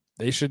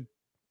 They should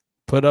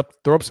throw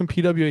up some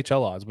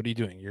PWHL odds. What are you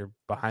doing? You're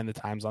behind the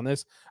times on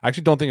this. I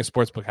actually don't think a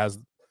sportsbook has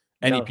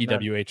any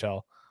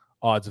PWHL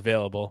odds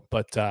available.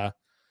 But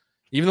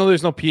even though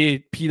there's no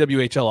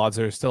PWHL odds,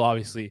 there still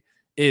obviously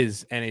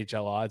is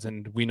NHL odds.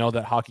 And we know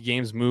that hockey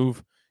games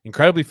move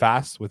incredibly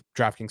fast with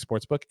DraftKings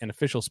Sportsbook, an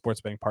official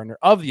sports betting partner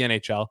of the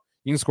NHL.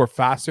 You can score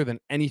faster than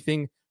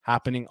anything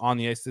happening on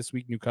the ice this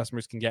week. New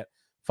customers can get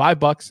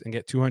 $5 and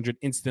get $200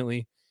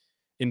 instantly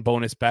in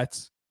bonus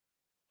bets.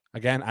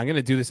 Again, I'm going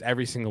to do this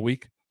every single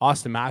week.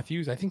 Austin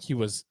Matthews, I think he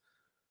was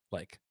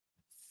like,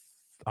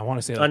 I want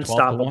to say like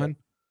 12-1.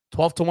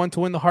 12-1 to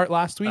win the Hart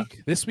last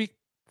week. This week,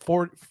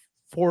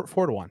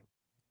 4-1.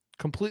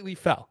 Completely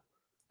fell.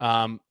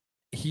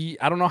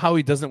 I don't know how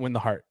he doesn't win the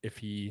Hart if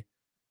he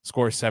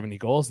scores 70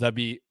 goals. That'd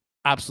be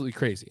absolutely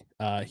crazy.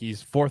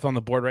 He's 4th on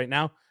the board right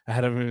now.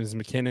 Ahead of him is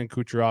McKinnon,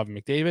 Kucherov, and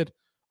McDavid.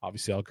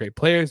 Obviously, all great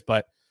players.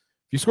 But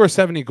if you score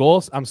 70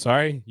 goals, I'm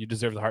sorry, you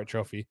deserve the Hart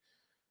Trophy.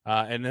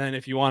 And then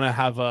if you want to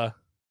have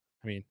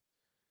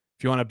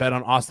if you want to bet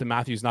on Austin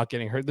Matthews not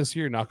getting hurt this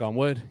year, knock on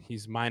wood,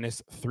 he's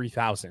minus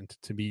 3,000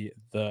 to be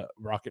the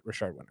Rocket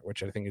Richard winner,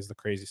 which I think is the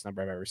craziest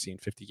number I've ever seen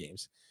 50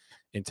 games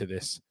into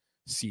this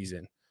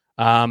season.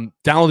 Download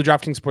the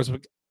DraftKings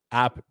Sportsbook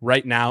app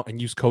right now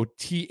and use code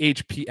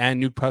THPN.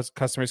 New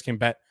customers can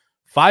bet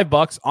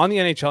 $5 on the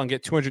NHL and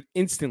get 200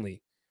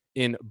 instantly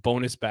in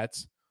bonus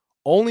bets.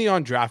 Only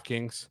on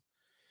DraftKings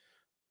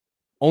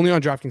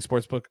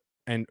Sportsbook,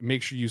 and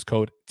make sure you use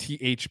code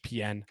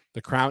THPN.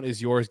 The crown is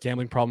yours.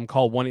 Gambling problem?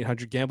 Call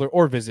 1-800-GAMBLER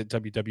or visit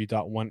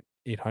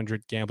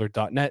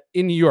www.1800gambler.net.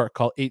 In New York,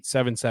 call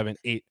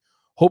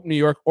 877-8-HOPE New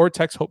York or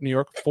text HOPE New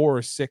York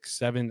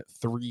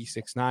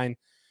 467-369.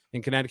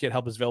 In Connecticut,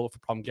 help is available for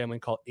problem gambling.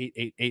 Call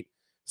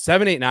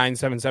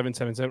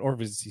 888-789-7777 or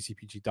visit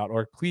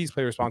ccpg.org. Please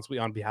play responsibly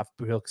on behalf of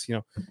Blue Hill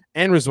Casino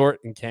and Resort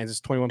in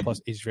Kansas. 21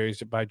 plus, age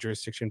varies by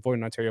jurisdiction. Void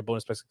in Ontario.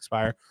 Bonus bets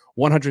expire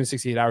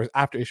 168 hours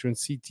after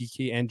issuance.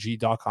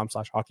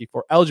 ctkng.com/hockey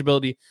for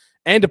eligibility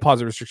and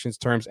deposit restrictions,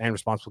 terms, and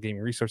responsible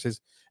gaming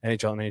resources.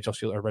 NHL and NHL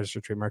Shield are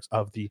registered trademarks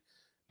of the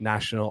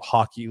National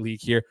Hockey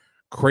League here.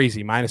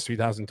 Crazy. Minus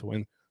 3,000 to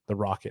win the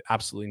Rocket.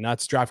 Absolutely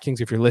nuts.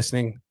 DraftKings, if you're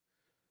listening,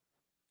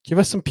 give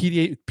us some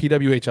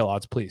PWHL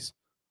odds, please.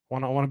 I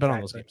want to bet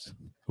on those games. It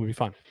would be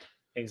fun.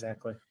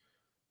 Exactly.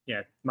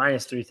 Yeah,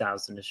 minus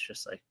 3,000 is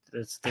just like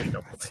there's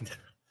no point.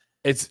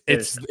 It's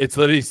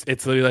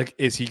literally like,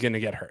 is he going to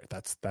get hurt?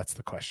 That's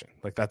the question.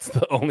 Like, that's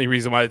the only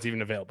reason why it's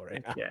even available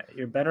right now. Yeah,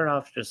 you're better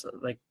off just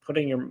like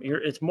putting your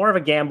it's more of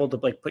a gamble to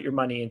like put your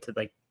money into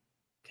like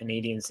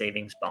Canadian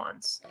savings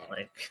bonds.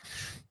 Like,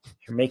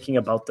 you're making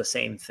about the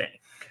same thing.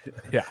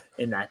 Yeah.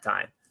 In that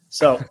time.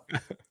 So,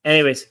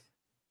 anyways,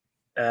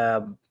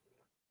 what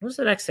was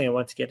the next thing I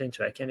wanted to get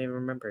into? I can't even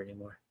remember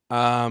anymore.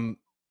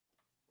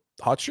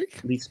 Hot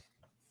streak? The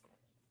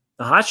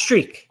hot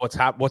streak.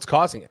 What's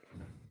causing it?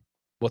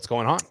 What's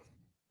going on?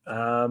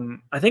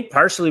 I think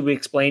partially we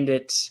explained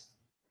it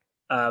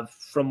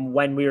from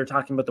when we were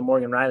talking about the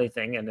Morgan Riley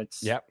thing, and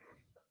it's the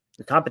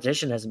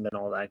competition hasn't been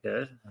all that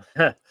good.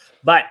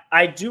 But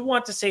I do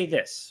want to say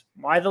this: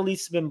 why the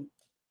Leafs have been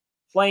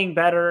playing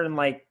better, and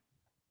like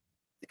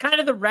kind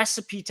of the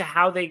recipe to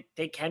how they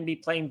can be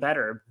playing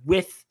better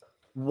with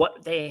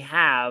what they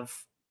have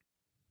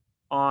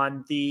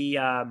on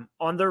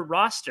their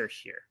roster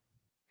here.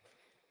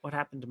 What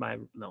happened to my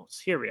notes?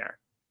 Here we are.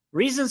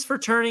 Reasons for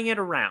turning it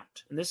around.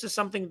 And this is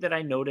something that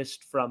I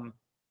noticed from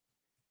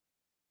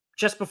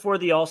just before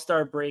the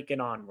All-Star break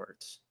and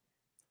onwards.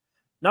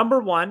 Number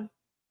one,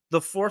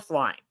 the fourth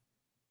line.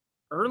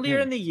 Earlier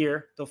in the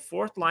year, the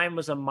fourth line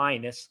was a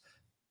minus,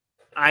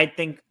 I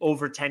think,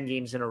 over 10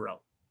 games in a row.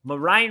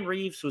 Ryan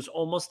Reeves was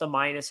almost a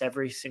minus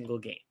every single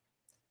game.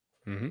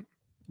 Mm-hmm.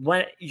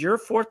 When your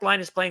fourth line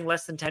is playing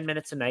less than 10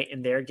 minutes a night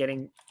and they're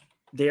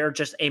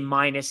just a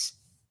minus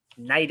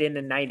night in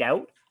and night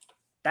out,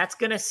 that's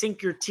going to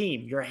sink your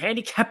team. You're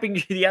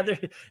handicapping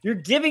you're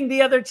giving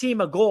the other team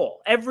a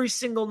goal every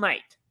single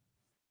night.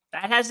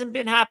 That hasn't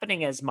been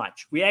happening as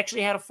much. We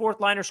actually had a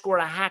fourth liner score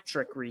a hat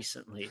trick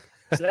recently.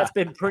 So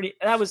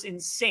that was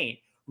insane.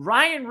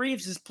 Ryan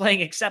Reeves is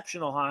playing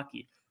exceptional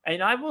hockey.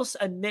 And I will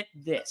admit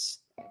this.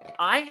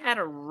 I had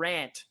a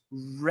rant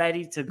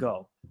ready to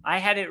go. I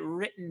had it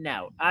written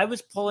out. I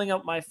was pulling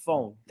out my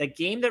phone. The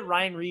game that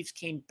Ryan Reeves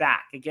came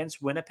back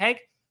against Winnipeg,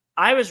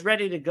 I was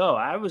ready to go.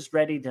 I was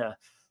ready to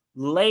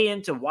lay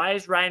into why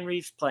is Ryan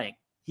Reeves playing.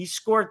 He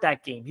scored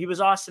that game. He was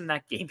awesome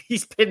that game.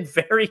 He's been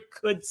very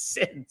good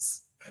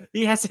since.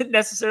 He hasn't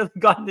necessarily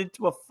gotten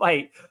into a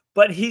fight,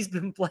 but he's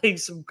been playing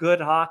some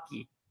good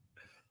hockey.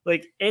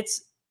 Like,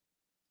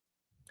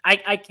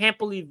 I can't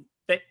believe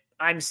that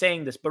I'm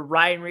saying this, but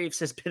Ryan Reeves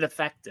has been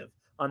effective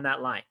on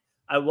that line.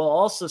 I will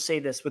also say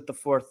this with the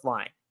fourth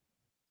line.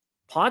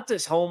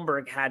 Pontus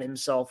Holmberg had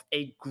himself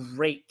a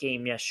great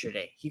game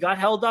yesterday. He got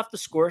held off the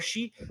score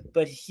sheet,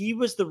 but he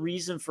was the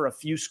reason for a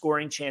few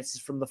scoring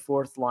chances from the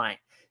fourth line.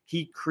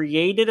 He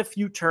created a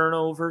few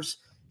turnovers.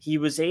 He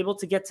was able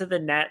to get to the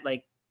net.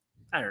 Like,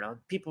 I don't know.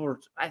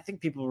 I think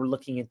people were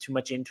looking too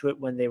much into it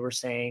when they were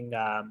saying,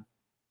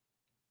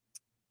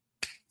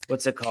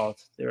 what's it called?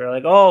 They were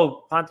like,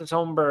 oh, Pontus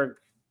Holmberg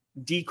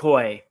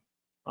decoy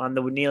on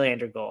the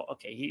Nylander goal.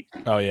 Okay.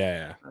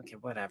 Yeah. Okay,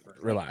 whatever.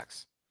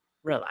 Relax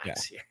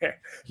here.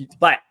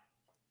 But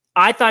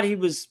I thought he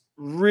was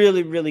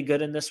really, really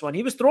good in this one.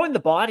 He was throwing the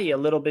body a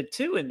little bit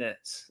too in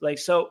this.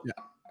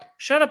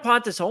 Shut up,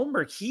 Pontus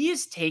Holmberg. He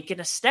has taken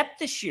a step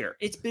this year.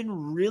 It's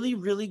been really,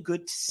 really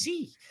good to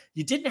see.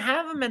 You didn't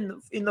have him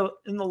in the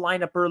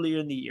lineup earlier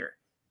in the year.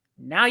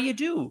 Now you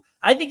do.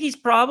 I think he's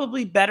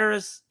probably better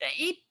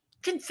he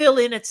can fill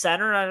in at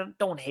center. I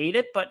don't hate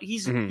it, but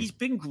he's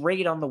been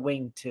great on the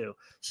wing too.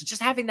 So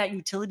just having that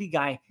utility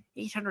guy,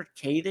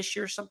 $800K this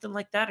year, something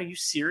like that. Are you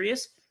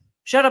serious?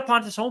 Shut up,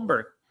 Pontus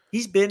Holmberg.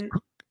 He's been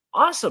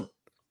awesome.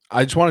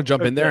 I just want to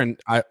jump in there, and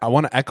I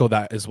want to echo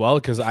that as well,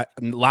 because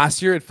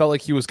last year it felt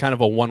like he was kind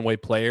of a one-way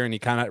player, and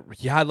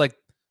he had like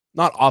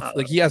not off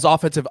like he has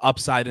offensive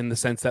upside in the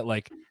sense that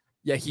like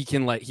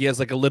he has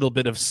like a little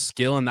bit of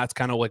skill, and that's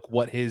kind of like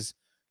what his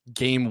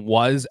game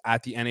was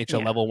at the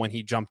NHL level when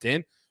he jumped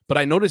in. But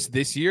I noticed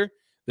this year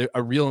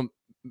a real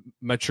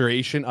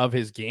maturation of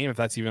his game, if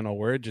that's even a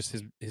word, just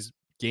his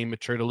game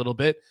matured a little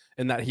bit,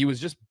 and that he was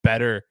just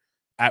better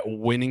at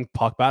winning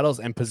puck battles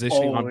and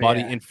positioning on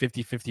body in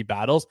 50-50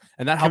 battles.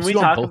 And that helps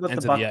you on both ends of the ice. Can we talk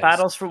about the puck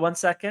battles for 1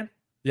 second?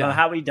 Yeah.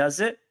 How he does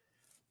it.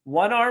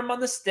 One arm on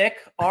the stick,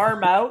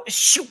 arm out,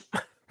 shoot.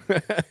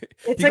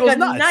 It's like a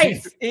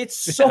knife. It's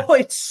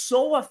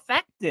so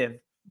effective.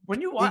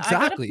 When you watch, I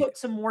gotta put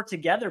some more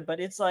together, but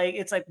it's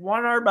like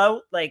one arm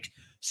out, like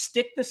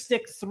stick the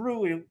stick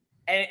through,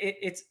 and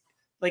it's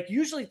like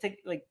usually think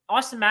like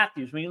Austin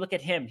Matthews. When you look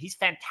at him, he's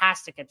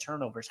fantastic at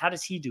turnovers. How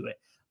does he do it?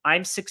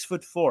 I'm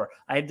 6'4".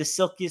 I have the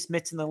silkiest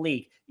mitts in the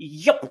league.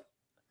 Yup.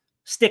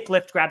 Stick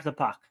lift, grabs the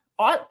puck.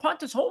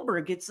 Pontus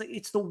Holmberg,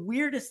 it's the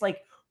weirdest,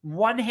 like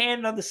one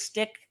hand on the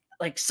stick,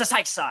 like sa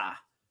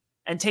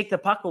and take the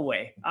puck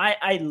away.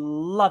 I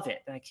love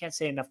it. I can't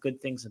say enough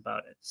good things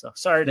about it. So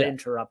sorry to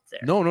interrupt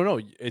there. No.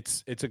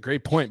 It's a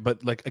great point.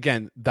 But like,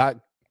 again, that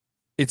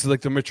it's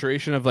like the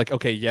maturation of like,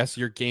 okay, yes,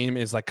 your game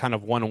is like kind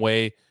of one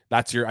way.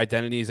 That's your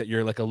identity, is that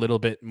you're like a little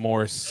bit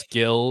more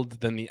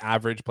skilled than the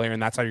average player.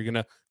 And that's how you're going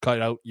to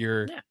cut out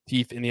your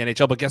teeth in the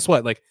NHL. But guess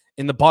what? Like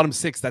in the bottom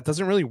six, that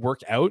doesn't really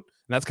work out.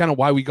 And that's kind of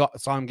why we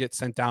saw him get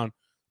sent down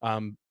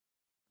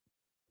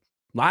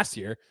last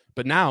year.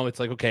 But now it's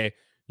like, okay,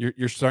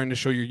 you're starting to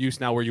show your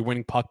use now where you're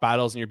winning puck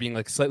battles and you're being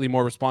like slightly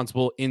more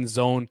responsible in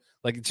zone.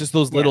 Like it's just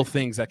those little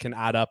things that can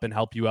add up and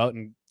help you out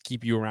and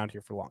keep you around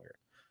here for longer.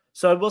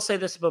 So I will say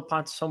this about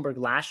Pontus Holmberg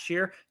last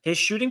year. His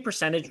shooting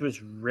percentage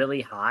was really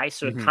high.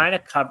 So it kind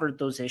of covered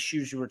those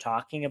issues you were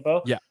talking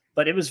about. Yeah.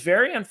 But it was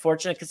very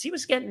unfortunate because he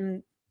was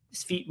getting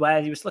his feet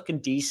wet. He was looking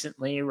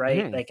decently,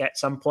 right? Like at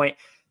some point.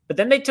 But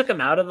then they took him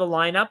out of the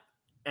lineup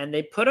and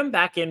they put him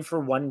back in for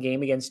one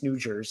game against New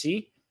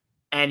Jersey.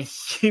 And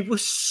he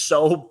was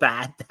so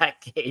bad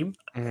that game.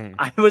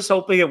 I was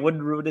hoping it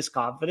wouldn't ruin his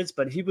confidence,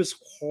 but he was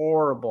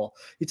horrible.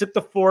 He took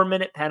the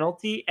 4-minute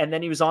penalty, and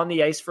then he was on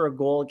the ice for a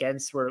goal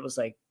against where it was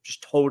like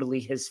just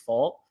totally his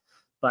fault.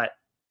 But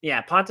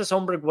yeah, Pontus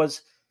Holmberg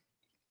was,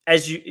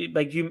 as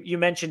you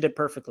mentioned it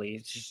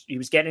perfectly. He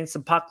was getting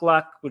some puck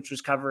luck, which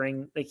was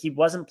covering. Like he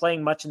wasn't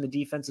playing much in the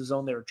defensive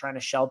zone. They were trying to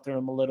shelter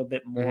him a little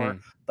bit more,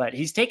 but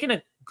he's taken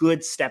a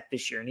good step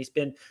this year, and he's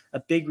been a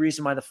big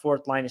reason why the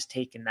fourth line has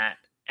taken that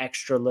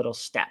extra little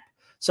step.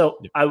 So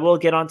I will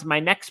get on to my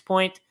next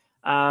point.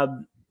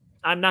 I'm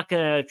not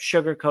going to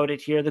sugarcoat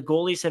it here. The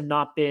goalies have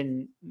not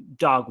been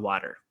dog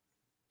water,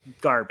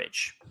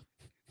 garbage.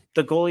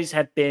 The goalies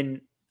have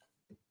been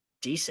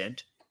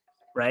decent,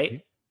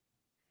 right?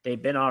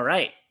 They've been all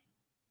right.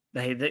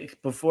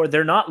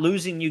 They're not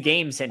losing you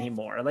games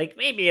anymore. Like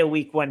maybe a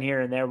week one here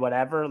and there,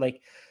 whatever.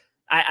 Like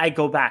I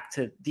go back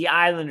to the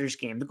Islanders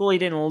game. The goalie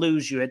didn't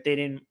lose you.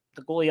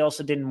 The goalie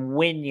also didn't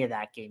win you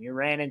that game. You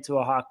ran into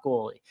a hot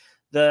goalie.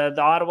 The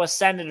Ottawa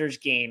Senators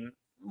game,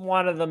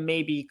 one of them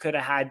maybe could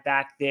have had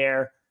back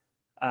there.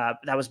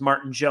 That was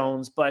Martin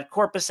Jones, but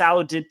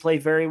Korpisalo did play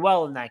very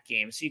well in that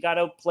game. So you got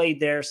outplayed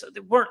there. So they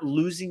weren't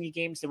losing you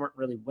games. They weren't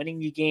really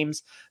winning you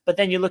games. But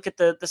then you look at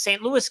the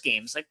St. Louis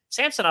games. Like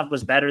Samsonov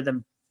was better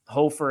than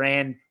Hofer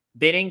and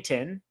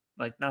Binnington.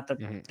 Like not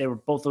that they were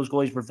both those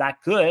goalies were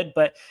that good,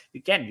 but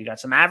again, you got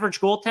some average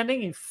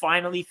goaltending and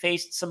finally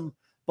faced some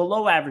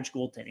below average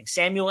goaltending.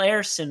 Samuel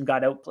Ersson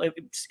got outplayed.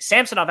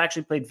 Samsonov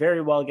actually played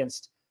very well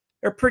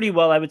pretty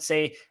well, I would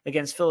say,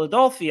 against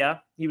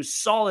Philadelphia. He was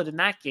solid in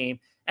that game.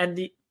 And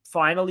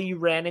finally you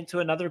ran into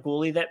another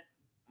goalie that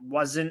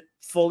wasn't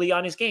fully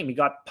on his game. He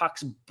got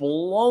pucks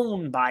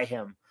blown by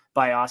him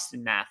by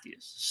Austin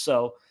Matthews.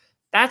 So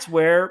that's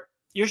where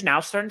you're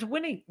now starting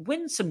to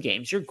win some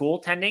games. Your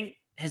goaltending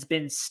has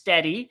been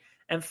steady.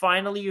 And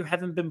finally you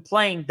haven't been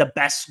playing the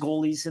best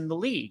goalies in the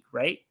league,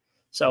 right?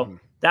 So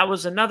that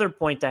was another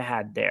point I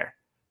had there.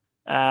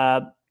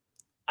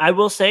 I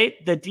will say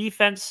the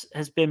defense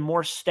has been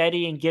more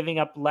steady and giving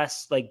up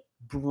less like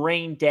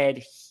brain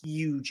dead,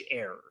 huge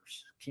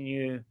errors. Can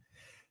you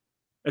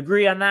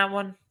agree on that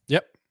one?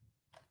 Yep.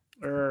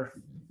 Or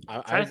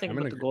I'm trying to think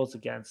about the goals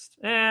against.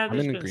 I'm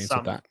in agreement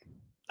with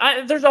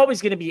that. There's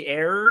always going to be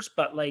errors,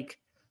 but like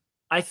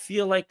I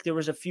feel like there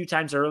was a few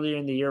times earlier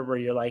in the year where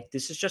you're like,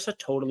 this is just a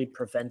totally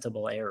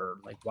preventable error.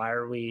 Like, why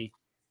are we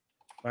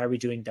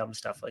doing dumb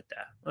stuff like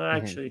that? Well,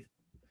 actually,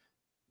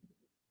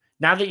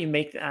 now that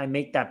I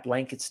make that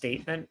blanket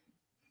statement,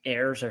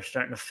 errors are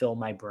starting to fill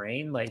my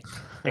brain. Like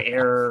the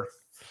error,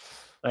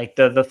 like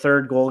the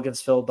third goal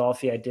against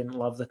Philadelphia, I didn't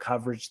love the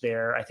coverage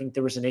there. I think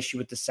there was an issue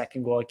with the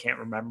second goal. I can't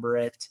remember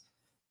it.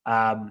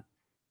 The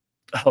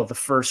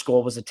first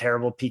goal was a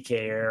terrible PK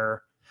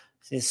error.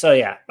 So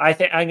yeah, I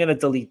think I'm going to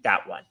delete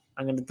that one.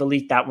 I'm going to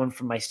delete that one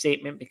from my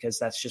statement because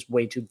that's just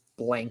way too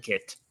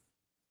blanket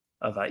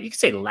of you could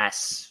say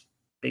less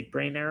big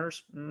brain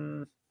errors.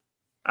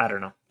 I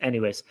don't know.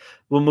 Anyways,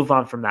 we'll move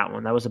on from that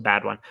one. That was a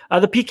bad one.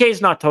 The PK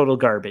is not total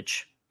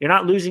garbage. You're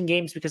not losing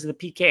games because of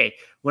the PK.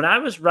 When I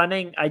was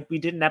running, we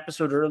did an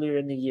episode earlier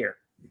in the year.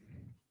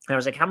 And I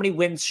was like, how many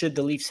wins should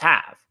the Leafs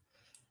have?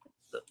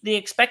 The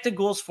expected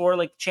goals for,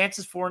 like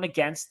chances for and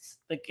against,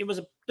 like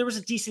there was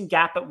a decent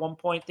gap at one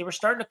point. They were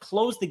starting to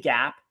close the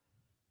gap,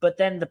 but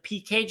then the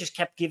PK just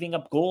kept giving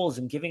up goals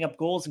and giving up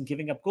goals and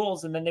giving up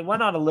goals. And then they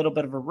went on a little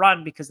bit of a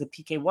run because the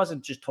PK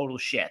wasn't just total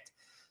shit.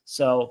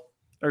 So,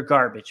 or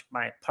garbage,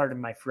 pardon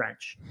my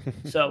French.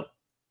 So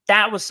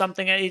that was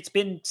something. It's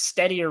been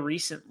steadier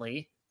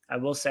recently. I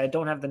will say I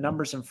don't have the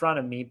numbers in front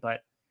of me,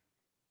 but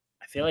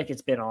I feel like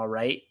it's been all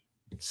right.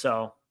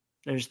 So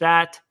there's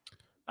that.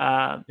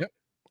 Yep.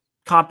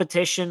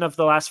 Competition of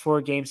the last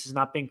 4 games has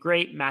not been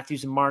great.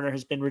 Matthews and Marner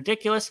has been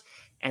ridiculous.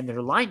 And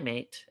their line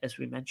mate, as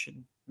we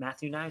mentioned,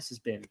 Matthew Knies has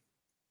been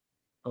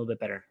a little bit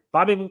better.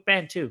 Bobby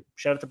McMahon too.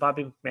 Shout out to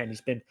Bobby McMahon.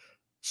 He's been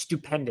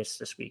stupendous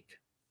this week.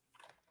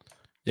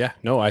 Yeah,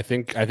 no, I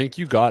think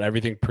you got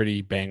everything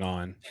pretty bang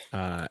on,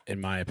 in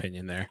my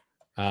opinion there.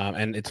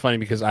 And it's funny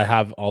because I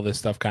have all this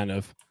stuff kind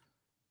of,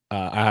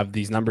 I have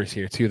these numbers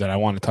here too that I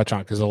want to touch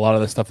on because a lot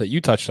of the stuff that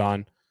you touched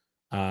on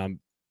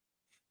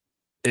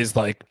is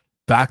like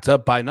backed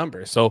up by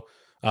numbers. So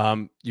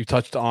you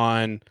touched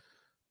on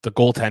the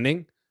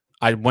goaltending.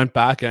 I went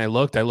back and I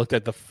looked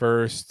at the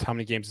first, how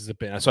many games has it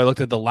been? So I looked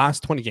at the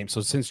last 20 games.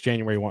 So since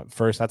January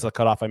 1st, that's the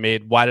cutoff I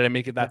made. Why did I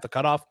make it that the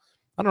cutoff?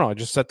 I don't know. I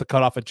just set the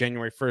cutoff at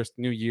January 1st,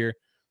 new year.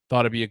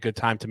 Thought it'd be a good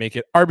time to make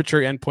it.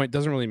 Arbitrary endpoint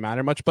doesn't really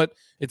matter much, but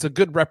it's a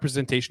good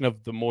representation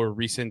of the more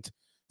recent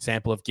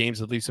sample of games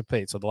the Leafs have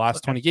played. So the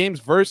last 20 games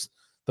versus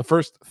the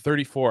first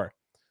 34.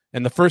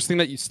 And the first thing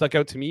that you stuck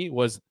out to me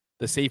was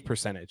the save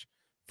percentage.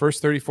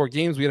 First 34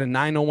 games, we had a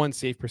 .901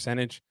 save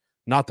percentage.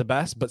 Not the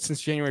best, but since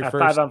January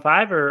 1st.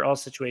 5-on-5 or all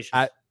situations?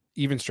 At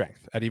even strength.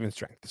 So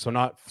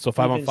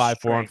 5-on-5,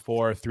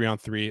 4-on-4,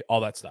 3-on-3,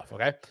 all that stuff.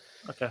 Okay.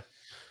 Okay.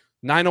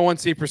 .901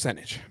 save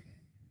percentage.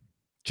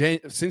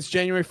 Since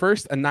January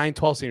 1st, a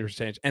 .912 save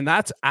percentage. And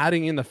that's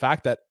adding in the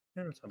fact that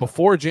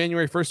before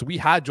January 1st, we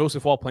had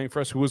Joseph Woll playing for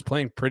us, who was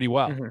playing pretty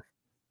well.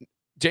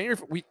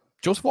 Mm-hmm.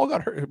 Joseph Woll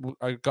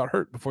got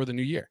hurt before the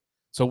new year.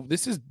 So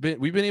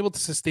we've been able to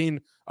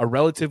sustain a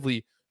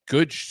relatively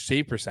good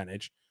save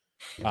percentage.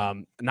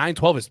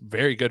 912 is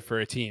very good for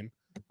a team,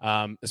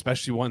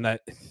 especially one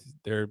that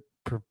their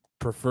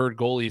preferred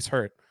goalie is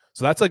hurt.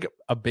 So that's like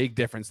a big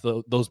difference.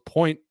 Those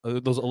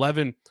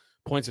 11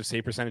 points of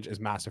save percentage is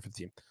massive for the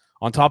team.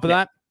 On top of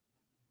that,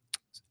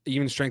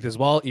 even strength as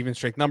well, even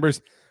strength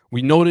numbers.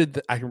 We noted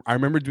that I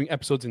remember doing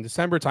episodes in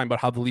December talking about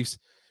how the Leafs,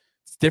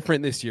 it's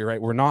different this year,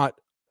 right? We're not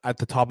at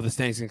the top of the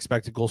standings in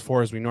expected goals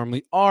for as we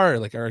normally are.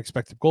 Like our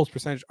expected goals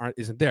percentage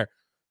isn't there.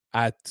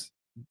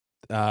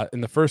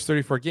 In the first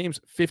 34 games,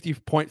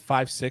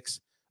 50.56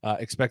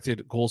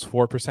 expected goals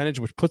for percentage,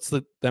 which puts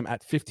them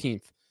at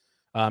 15th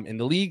in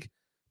the league.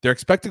 Their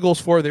expected goals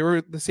for, they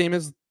were the same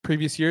as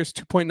previous years,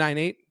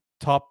 2.98,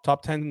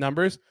 top 10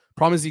 numbers.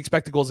 Problem is the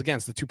expected goals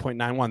against, the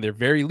 2.91. They're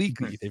very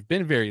leaky. They've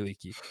been very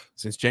leaky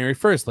since January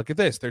 1st. Look at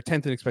this. They're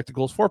 10th in expected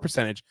goals for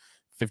percentage,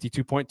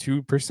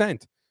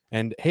 52.2%.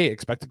 And hey,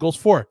 expected goals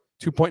for,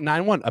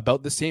 2.91,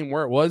 about the same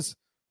where it was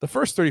the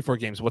first 34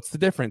 games. What's the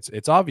difference?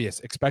 It's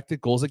obvious.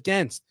 Expected goals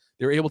against.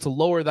 They were able to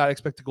lower that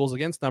expected goals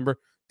against number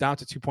down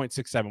to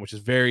 2.67, which is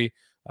very,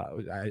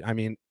 I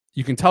mean,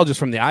 you can tell just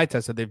from the eye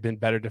test that they've been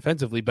better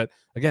defensively. But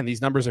again,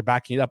 these numbers are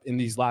backing it up in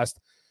these last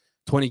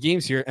 20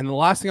 games here. And the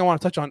last thing I want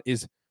to touch on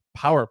is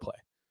power play.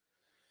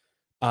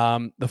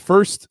 The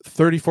first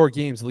 34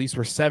 games, the Leafs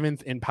were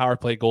 7th in power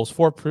play goals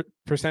for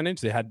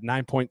percentage. They had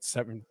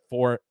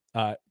 9.74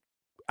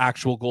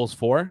 actual goals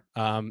for,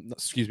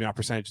 not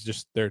percentage,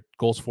 just their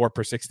goals for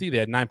per 60. They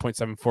had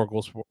 9.74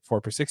 goals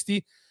for per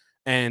 60.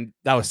 And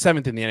that was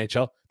 7th in the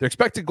NHL. Their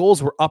expected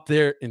goals were up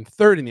there in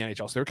 3rd in the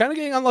NHL. So they were kind of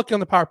getting unlucky on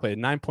the power play,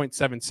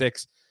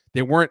 9.76.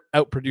 They weren't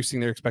out producing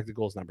their expected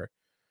goals number.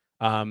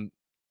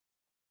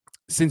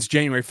 Since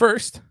January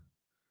 1st,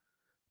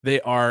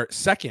 they are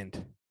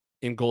 2nd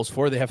in goals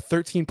for. They have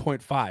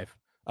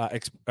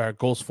 13.5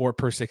 goals for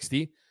per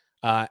 60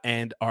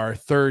 and are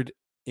 3rd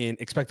in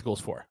expected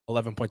goals for,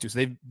 11.2.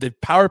 So the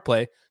power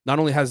play, not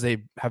only have they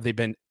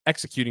been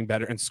executing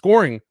better and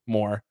scoring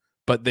more,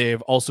 but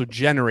they've also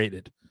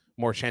generated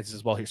more chances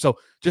as well here. So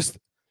just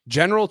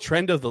general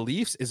trend of the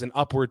Leafs is an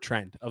upward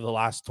trend of the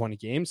last 20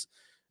 games,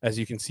 as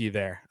you can see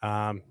there.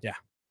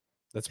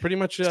 That's pretty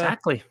much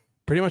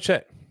pretty much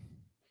it.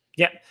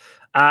 Yeah.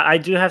 I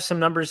do have some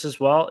numbers as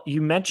well.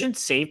 You mentioned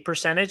save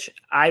percentage.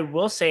 I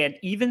will say an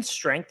even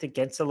strength, it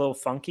gets a little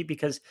funky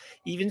because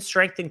even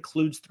strength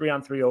includes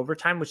 3-on-3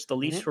 overtime, which the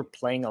Leafs were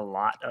playing a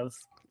lot of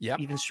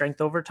even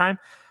strength overtime.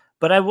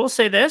 But I will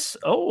say this,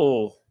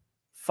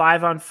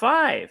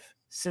 5-on-5.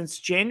 Since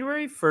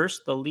January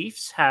 1st, the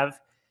Leafs have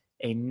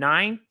a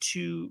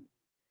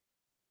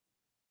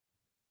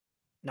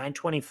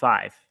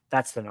 925.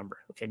 That's the number.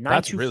 Okay,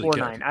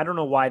 9249. Really, I don't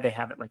know why they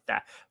have it like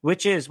that.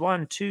 Which is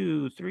 1,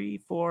 2, 3,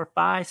 4,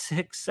 5,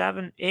 6,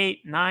 7, 8,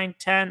 9,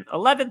 10,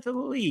 11th in the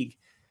league.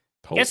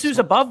 Guess who's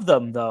above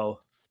them, though?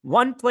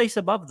 One place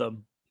above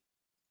them.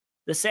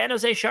 The San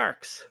Jose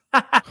Sharks.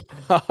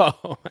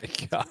 Oh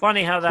my God.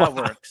 Funny how that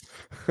works.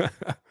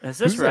 Is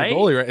this Who's right? their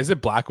goalie, right? Is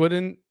it Blackwood?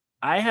 And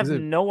I have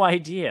no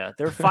idea.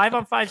 Their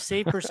 5-on-5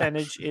 save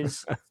percentage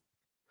it's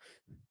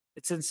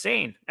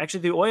insane.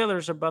 Actually, the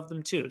Oilers are above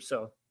them too.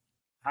 So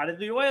how did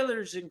the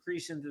Oilers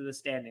increase into the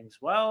standings?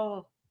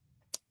 Well,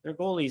 their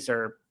goalies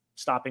are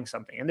stopping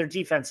something, and their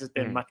defense has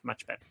been much,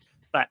 much better.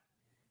 But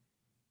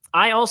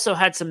I also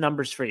had some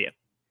numbers for you.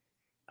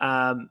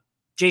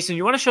 Jason,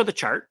 you want to show the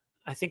chart?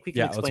 I think we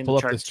can explain let's pull the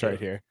up chart this chart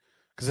too. here,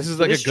 because this is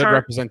like a good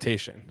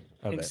representation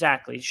of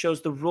exactly. It shows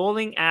the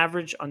rolling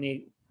average on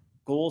the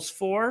goals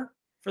for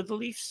the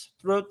Leafs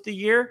throughout the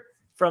year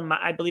from,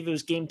 I believe it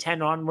was game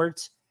 10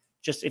 onwards.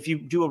 Just if you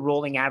do a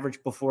rolling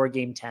average before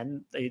game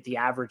 10, the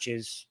average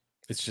is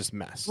it's just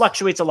mess.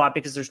 Fluctuates a lot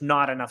because there's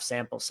not enough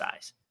sample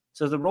size.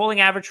 So the rolling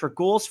average for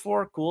goals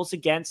for, goals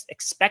against,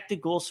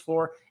 expected goals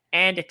for,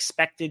 and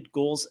expected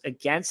goals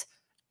against.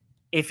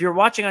 If you're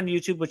watching on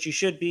YouTube, which you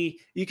should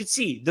be, you can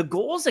see the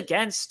goals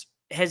against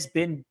has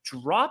been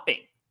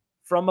dropping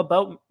from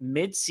about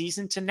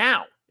mid-season to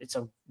now. It's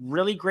a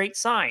really great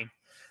sign.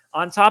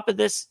 On top of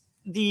this,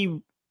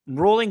 the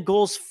rolling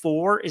goals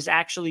for is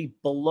actually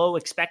below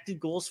expected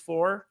goals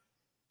for.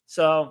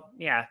 So,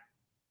 yeah,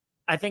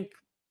 I think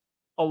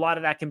a lot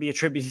of that can be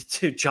attributed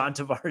to John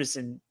Tavares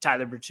and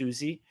Tyler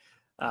Bertuzzi.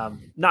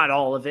 Not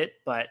all of it,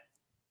 but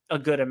a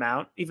good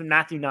amount. Even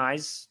Matthew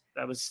Nyes,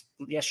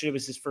 yesterday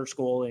was his first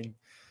goal in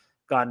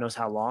God knows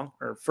how long,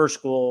 or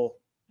first goal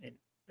in,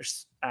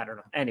 I don't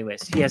know.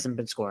 Anyways, he hasn't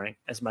been scoring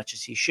as much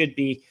as he should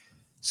be.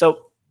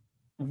 So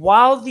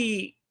while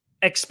the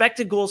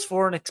expected goals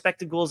for and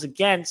expected goals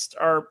against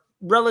are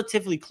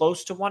relatively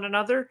close to one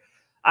another,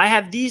 I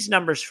have these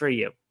numbers for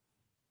you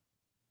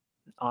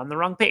on the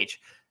wrong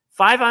page.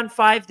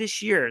 5-on-5 this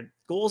year,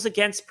 goals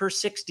against per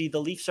 60, the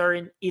Leafs are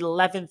in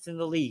 11th in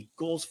the league.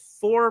 Goals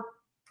for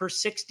per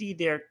 60,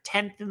 they're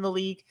 10th in the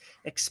league.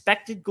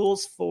 Expected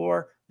goals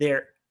for,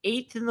 they're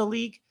 8th in the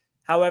league.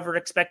 However,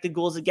 expected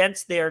goals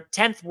against, they're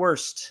 10th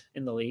worst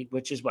in the league,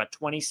 which is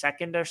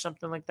 22nd or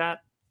something like that.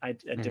 I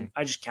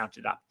just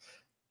counted up.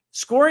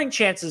 Scoring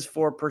chances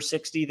for per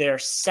 60, they're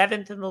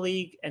 7th in the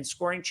league, and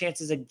scoring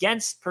chances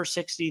against per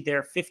 60,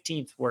 they're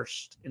 15th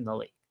worst in the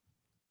league.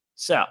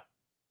 So,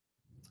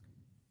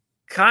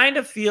 kind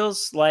of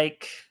feels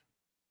like,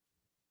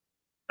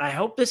 I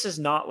hope this is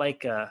not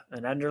like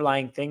an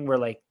underlying thing where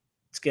like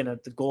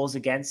the goals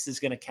against is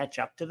gonna catch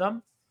up to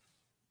them.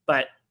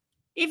 But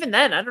even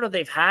then, I don't know.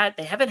 They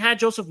haven't had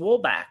Joseph Wool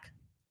back,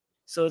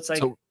 so it's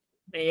like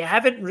they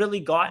haven't really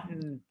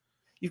gotten.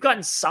 You've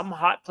gotten some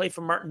hot play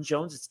from Martin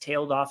Jones. It's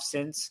tailed off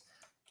since.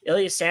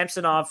 Ilya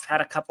Samsonov had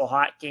a couple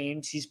hot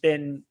games. He's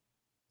been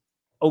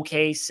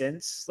okay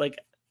since. Like,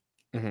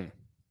 I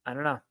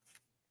don't know.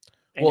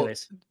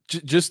 Anyways,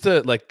 well, just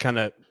to like kind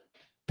of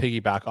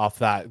piggyback off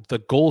that, the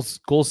goals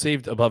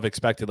saved above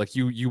expected. Like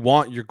you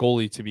want your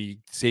goalie to be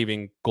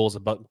saving goals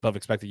above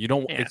expected. You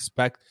don't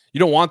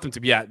want them to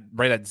be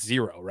right at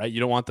zero, right? You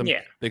don't want them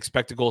the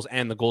expected goals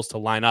and the goals to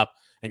line up,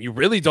 and you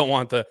really don't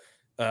want the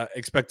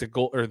expected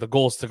goal or the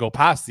goals to go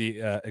past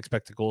the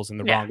expected goals in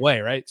the wrong way,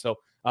 right? So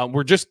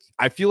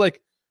I feel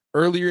like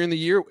earlier in the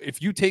year,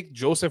 if you take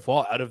Joseph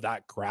Woll out of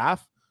that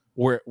graph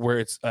where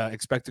it's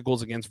expected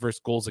goals against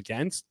versus goals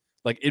against,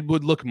 like it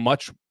would look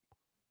much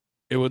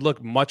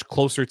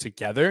closer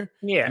together.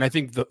 Yeah. And I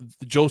think the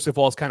Joseph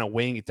Woll is kind of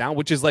weighing it down,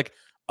 which is like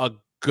a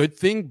good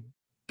thing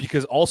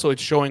because also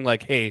it's showing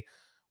like, hey,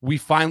 we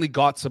finally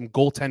got some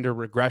goaltender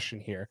regression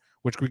here,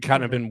 which we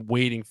kind of been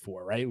waiting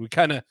for, right?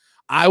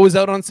 I was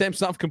out on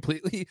Samsonov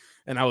completely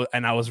and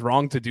I was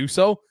wrong to do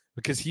so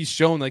because he's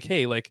shown like,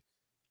 hey, like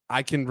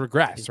I can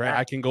regress, right?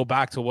 I can go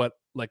back to what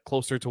like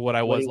closer to what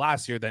I was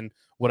last year than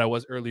what I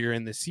was earlier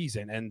in the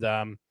season. And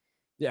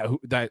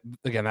that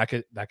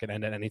could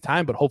end at any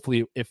time, but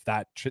hopefully if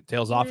that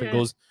tails off and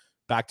goes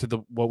back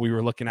to what we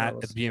were looking at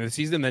the beginning of the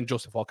season, then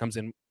Joseph Woll comes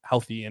in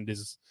healthy and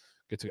is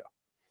good to go.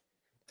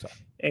 So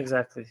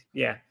exactly.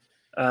 Yeah.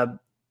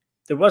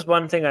 There was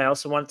one thing I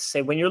also wanted to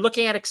say. When you're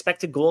looking at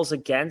expected goals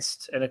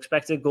against and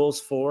expected goals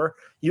for,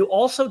 you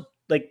also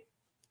like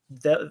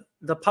the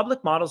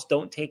public models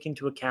don't take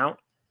into account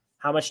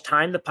how much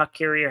time the puck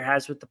carrier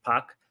has with the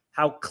puck,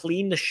 how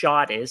clean the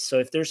shot is. So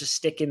if there's a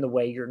stick in the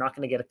way, you're not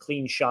going to get a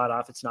clean shot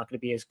off. It's not going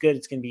to be as good.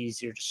 It's going to be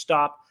easier to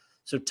stop.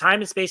 So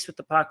time and space with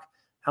the puck,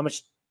 how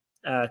much,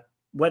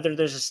 whether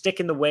there's a stick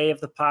in the way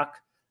of the puck.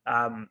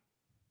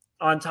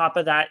 On top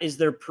of that, is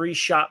there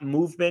pre-shot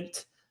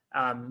movement?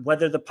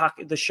 Whether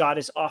the shot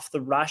is off the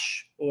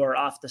rush or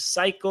off the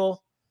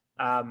cycle.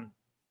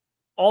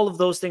 All of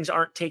those things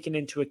aren't taken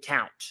into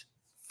account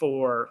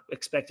for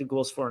expected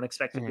goals for and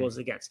expected goals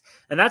against.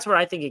 And that's where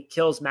I think it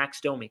kills Max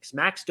Domi, because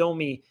Max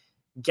Domi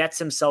gets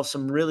himself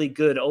some really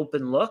good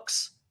open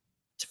looks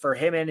for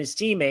him and his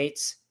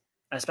teammates,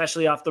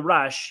 especially off the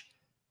rush,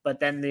 but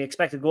then the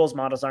expected goals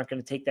models aren't going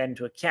to take that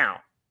into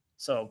account.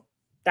 So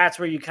that's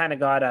where you kind of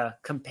got to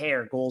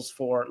compare goals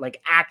for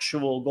like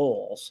actual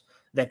goals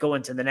that go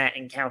into the net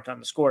and count on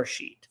the score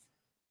sheet.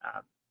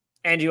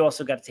 And you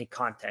also got to take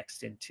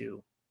context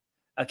into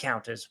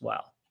account as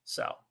well.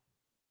 So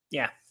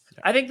Yeah.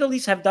 I think the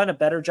Leafs have done a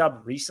better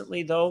job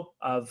recently, though,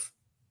 of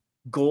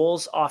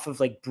goals off of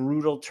like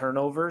brutal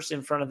turnovers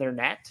in front of their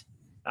net.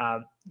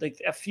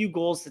 Like a few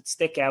goals that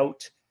stick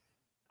out.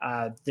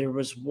 There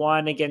was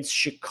one against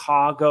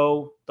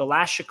Chicago. The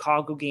last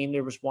Chicago game,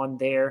 there was one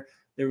there.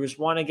 There was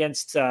one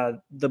against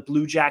the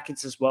Blue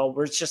Jackets as well,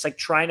 where it's just like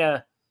trying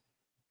to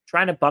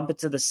bump it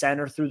to the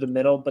center through the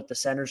middle, but the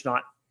center's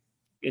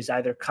is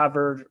either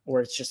covered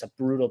or it's just a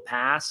brutal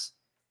pass.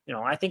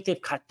 I think they've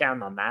cut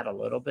down on that a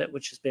little bit,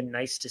 which has been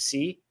nice to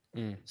see.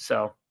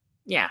 So,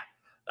 yeah,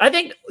 I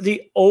think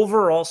the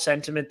overall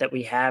sentiment that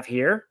we have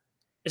here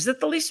is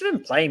that the Leafs have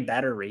been playing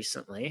better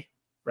recently,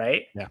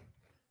 right? Yeah.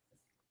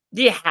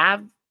 Do you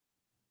have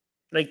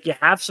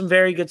some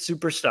very good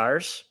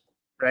superstars,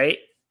 right?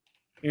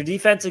 Your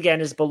defense,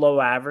 again, is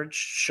below average.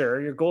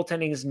 Sure. Your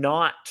goaltending is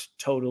not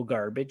total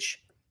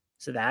garbage.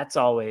 So that's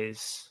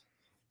always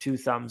 2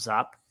 thumbs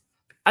up.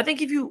 I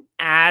think if you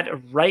add a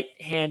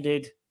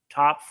right-handed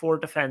top 4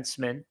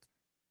 defenseman,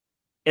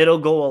 it'll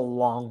go a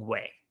long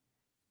way.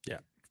 Yeah.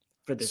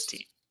 For this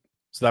team.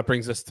 So that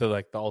brings us to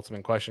like the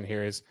ultimate question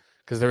here is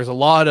because there's a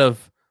lot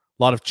of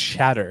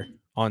chatter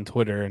on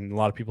Twitter and a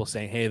lot of people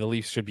saying, hey, the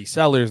Leafs should be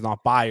sellers,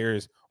 not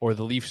buyers, or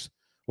the Leafs,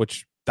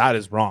 which that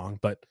is wrong,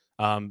 but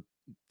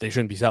they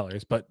shouldn't be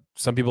sellers. But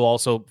some people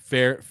also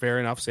fair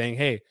enough saying,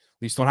 hey,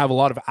 Leafs don't have a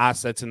lot of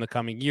assets in the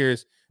coming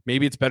years.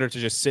 Maybe it's better to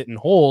just sit and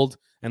hold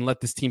and let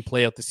this team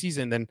play out the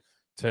season than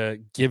to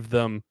give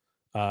them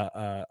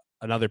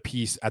another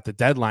piece at the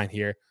deadline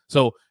here.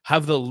 So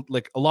have a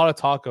lot of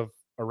talk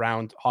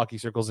around hockey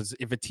circles is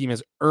if a team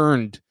has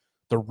earned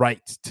the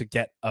right to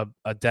get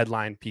a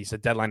deadline piece, a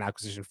deadline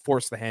acquisition,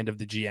 force the hand of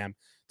the GM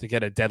to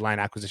get a deadline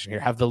acquisition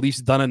here. Have the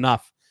Leafs done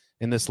enough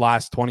in this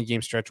last 20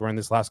 game stretch or in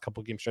this last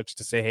couple game stretch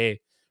to say, hey,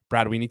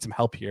 Brad, we need some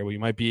help here. We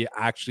might be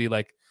actually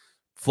like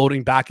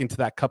floating back into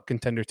that cup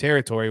contender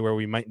territory where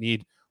we might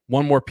need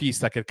one more piece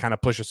that could kind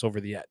of push us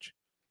over the edge.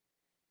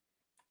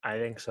 I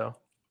think so.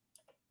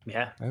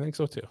 Yeah, I think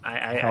so too.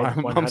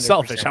 I'm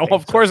selfish.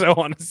 Of course, I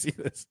want to see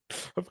this.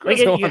 Of course,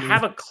 you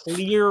have a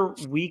clear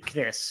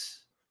weakness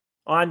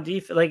on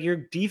defense. Like your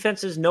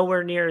defense is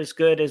nowhere near as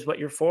good as what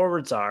your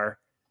forwards are.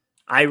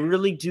 I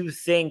really do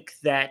think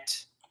that,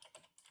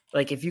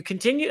 like, if you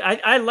continue,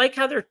 I like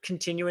how they're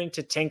continuing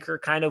to tinker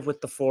kind of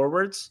with the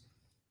forwards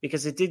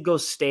because it did go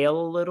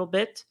stale a little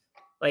bit.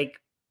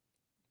 Like,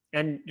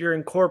 and you're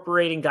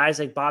incorporating guys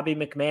like Bobby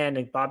McMahon,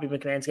 and Bobby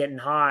McMahon's getting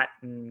hot,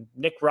 and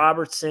Nick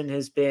Robertson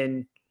has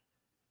been.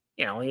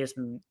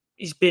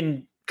 He's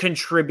been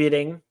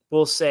contributing,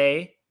 we'll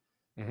say.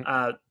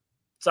 Mm-hmm.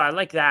 So I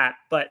like that.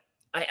 But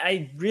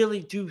I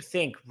really do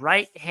think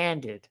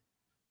right-handed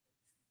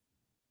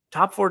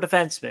top 4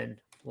 defensemen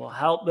will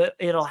help.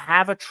 It'll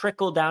have a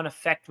trickle-down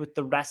effect with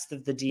the rest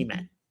of the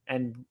D-men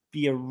and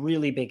be a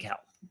really big help.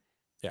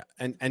 Yeah,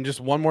 and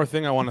just one more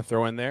thing I want to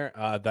throw in there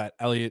that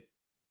Elliot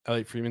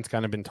Friedman's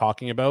kind of been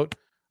talking about,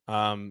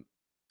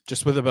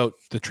 just about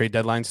the trade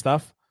deadline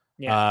stuff.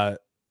 Yeah.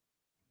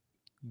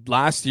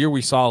 Last year,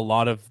 we saw a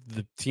lot of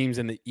the teams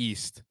in the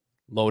East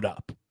load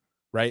up,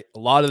 right? A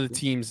lot of the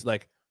teams,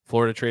 like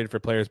Florida traded for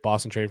players,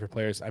 Boston traded for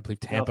players. I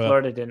believe Tampa. No,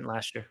 Florida didn't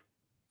last year.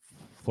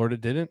 Florida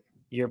didn't?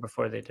 Year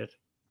before they did.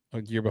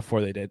 A year before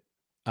they did.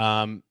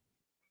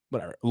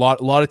 Whatever. A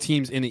lot of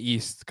teams in the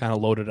East kind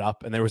of loaded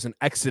up, and there was an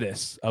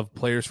exodus of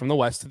players from the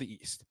West to the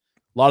East.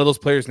 A lot of those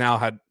players now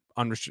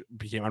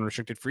became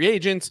unrestricted free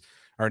agents,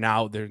 or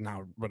they're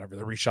whatever,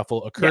 the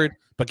reshuffle occurred. Yeah.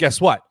 But guess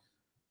what?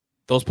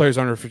 Those players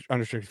are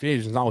unrestricted free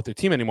agents, not with their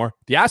team anymore.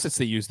 The assets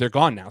they use, they're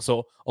gone now.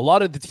 So a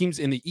lot of the teams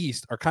in the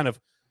East are kind of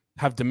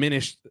have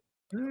diminished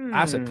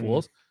asset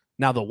pools.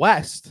 Now the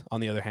West,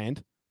 on the other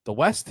hand,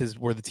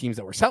 were the teams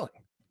that were selling,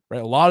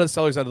 right? A lot of the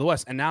sellers out of the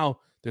West. And now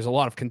there's a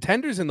lot of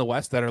contenders in the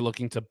West that are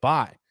looking to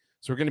buy.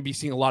 So we're going to be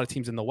seeing a lot of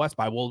teams in the West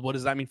buy. Well, what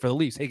does that mean for the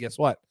Leafs? Hey, guess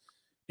what?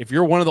 If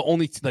you're one of the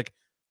only,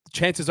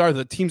 chances are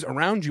the teams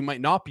around you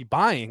might not be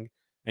buying.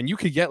 And you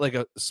could get like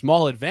a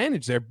small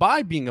advantage there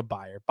by being a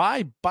buyer,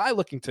 by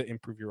looking to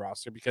improve your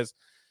roster. Because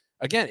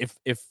again,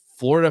 if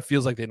Florida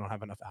feels like they don't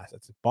have enough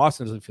assets, if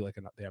Boston doesn't feel like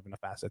they have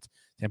enough assets,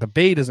 Tampa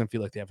Bay doesn't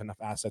feel like they have enough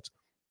assets,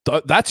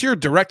 that's your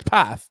direct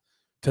path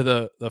to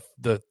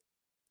the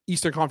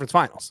Eastern Conference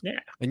Finals. Yeah.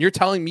 And you're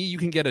telling me you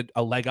can get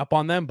a leg up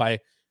on them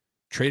by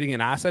trading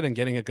an asset and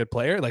getting a good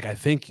player? Like, I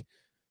think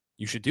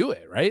you should do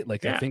it, right?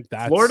 Like, yeah. I think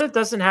that Florida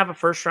doesn't have a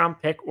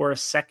first-round pick or a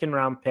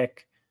second-round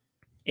pick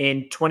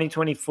in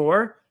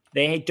 2024.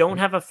 They don't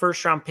have a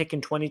first round pick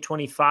in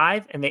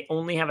 2025, and they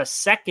only have a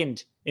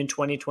second in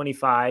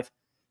 2025.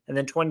 And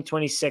then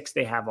 2026,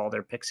 they have all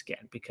their picks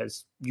again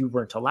because you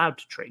weren't allowed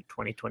to trade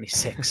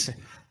 2026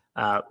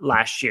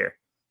 last year.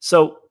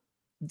 So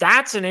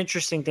that's an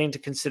interesting thing to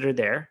consider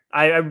there.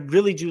 I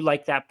really do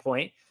like that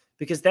point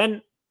because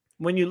then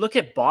when you look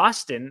at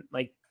Boston,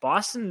 like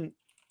Boston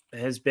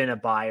has been a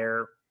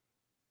buyer.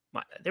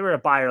 They were a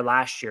buyer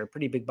last year, a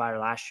pretty big buyer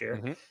last year.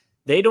 Mm-hmm.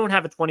 They don't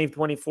have a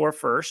 2024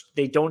 first.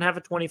 They don't have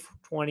a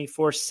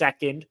 2024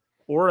 second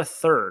or a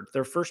third.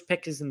 Their first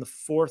pick is in the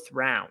 4th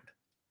round,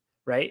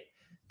 right?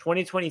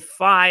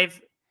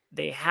 2025,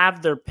 they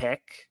have their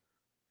pick.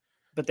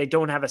 but they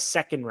don't have a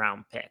second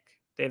round pick.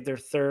 They have their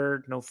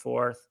third, no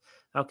fourth.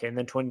 Okay, and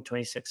then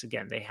 2026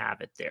 again, they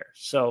have it there.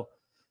 So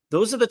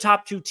those are the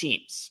top two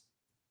teams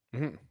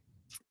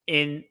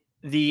in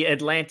the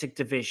Atlantic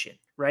Division,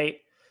 right?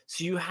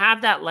 So you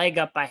have that leg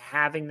up by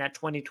having that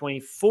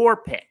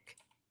 2024 pick,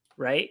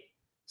 right?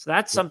 So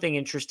that's something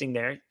interesting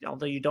there,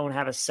 although you don't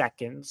have a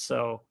second.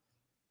 So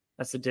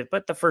that's the diff.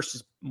 But the first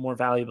is more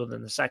valuable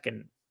than the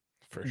second.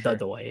 For sure.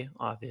 The way,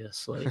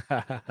 obviously.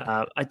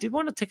 I did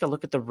want to take a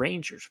look at the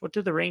Rangers. What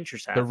do the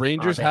Rangers have? The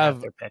Rangers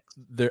have their picks.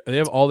 They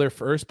have all their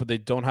first, but they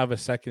don't have a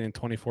second in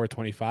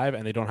 24-25,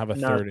 and they don't have a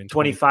third in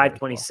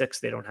 25-26.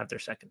 They don't have their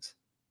seconds.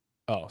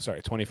 Oh,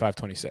 sorry,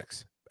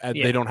 25-26.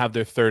 They don't have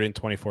their third in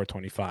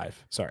 24-25.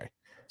 Sorry.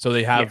 So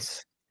they have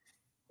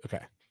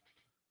okay.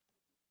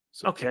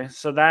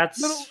 So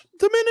that's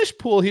diminished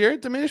pool here,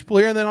 and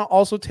then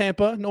also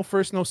Tampa, no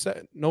first, no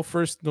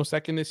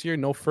second this year,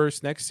 no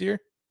first next year.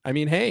 I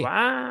mean, hey.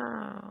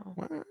 Wow.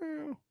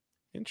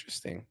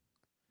 Interesting.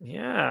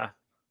 Yeah.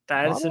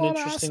 That is an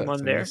interesting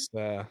one there.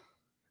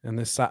 On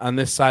this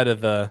side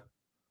of the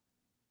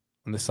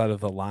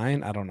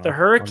line, I don't know. The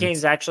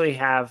Hurricanes actually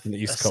have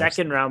a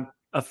second round,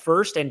 a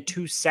first and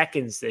 2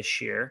 seconds this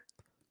year.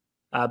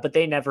 But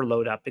they never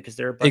load up because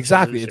they're a bunch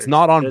of losers. It's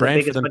not on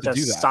brand for them to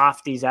do that.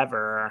 Softies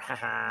ever.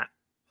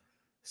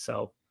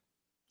 So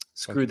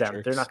screw them.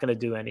 Jerks. They're not going to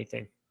do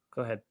anything.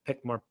 Go ahead,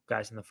 pick more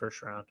guys in the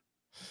first round.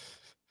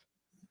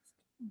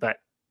 But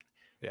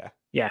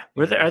yeah.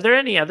 Are there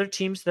any other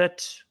teams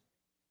that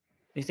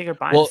you think are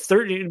buying? Well,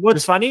 30.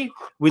 What's funny?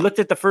 We looked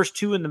at the first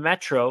two in the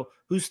Metro.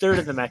 Who's third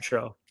in the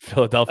Metro?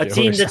 Philadelphia. A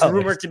team that's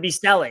rumored to be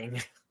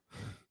selling.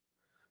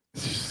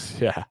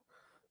 Yeah.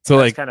 So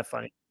that's kind of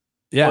funny.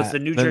 Yeah, it's the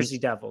New Jersey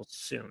Devils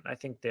soon. I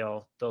think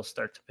they'll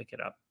start to pick it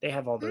up. They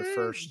have all their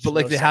first,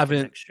 but they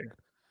haven't.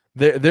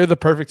 They're the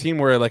perfect team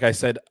where, like I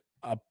said,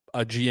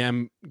 a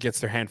GM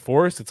gets their hand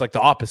forced. It's like the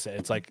opposite.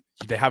 It's like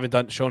they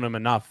haven't shown them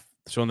enough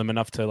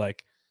to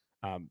like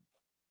to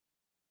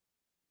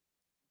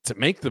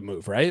make the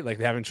move, right? Like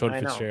they haven't shown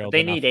Fitzgerald.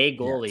 They need a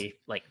goalie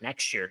like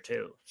next year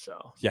too.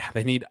 So yeah,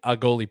 they need a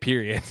goalie.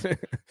 Period.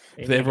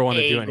 if they ever want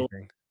to do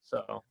anything.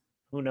 So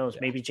who knows?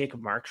 Maybe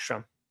Jacob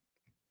Markstrom.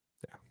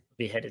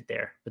 Be headed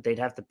there, but they'd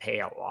have to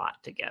pay a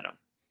lot to get him.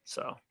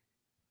 So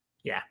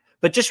yeah,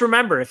 but just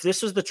remember, if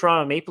this was the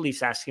Toronto Maple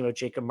Leafs asking about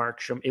Jacob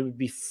Markstrom, it would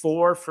be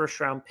 4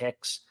 first-round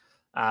picks.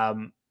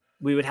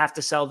 We would have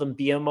to sell them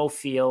BMO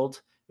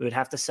Field. We would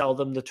have to sell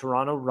them the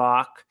Toronto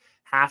Rock,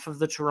 half of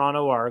the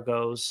Toronto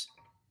Argos,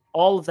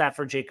 all of that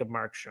for Jacob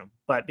Markstrom.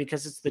 But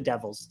because it's the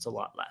Devils, it's a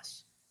lot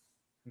less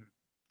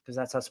because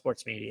that's how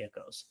sports media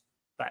goes.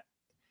 But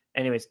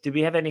anyways, do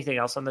we have anything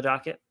else on the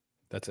docket?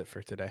 That's it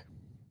for today.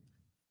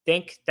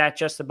 Think that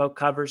just about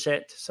covers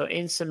it. So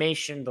in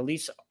summation, the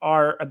Leafs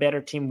are a better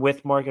team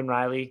with Morgan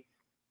Rielly.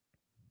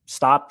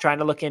 Stop trying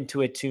to look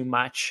into it too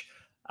much.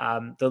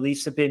 The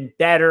Leafs have been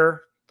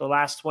better the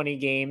last 20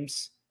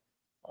 games.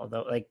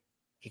 Although, like,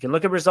 you can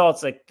look at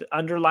results, like the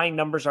underlying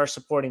numbers are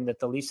supporting that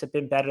the Leafs have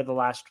been better the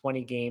last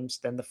 20 games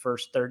than the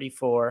first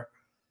 34.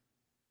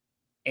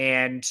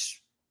 And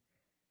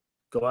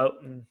go out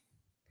and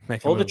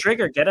pull the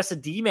trigger. Get us a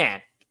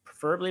D-man,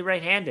 preferably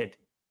right-handed.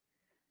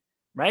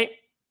 Right?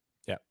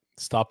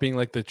 Stop being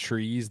like the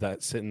trees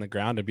that sit in the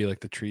ground and be like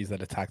the trees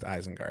that attacked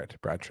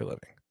Isengard, Brad Treliving.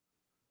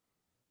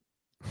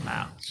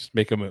 Wow. Just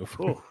make a move.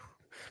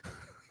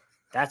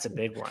 That's a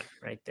big one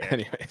right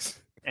there.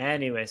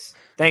 Anyways.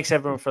 Thanks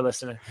everyone for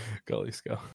listening. Go Leafs, go.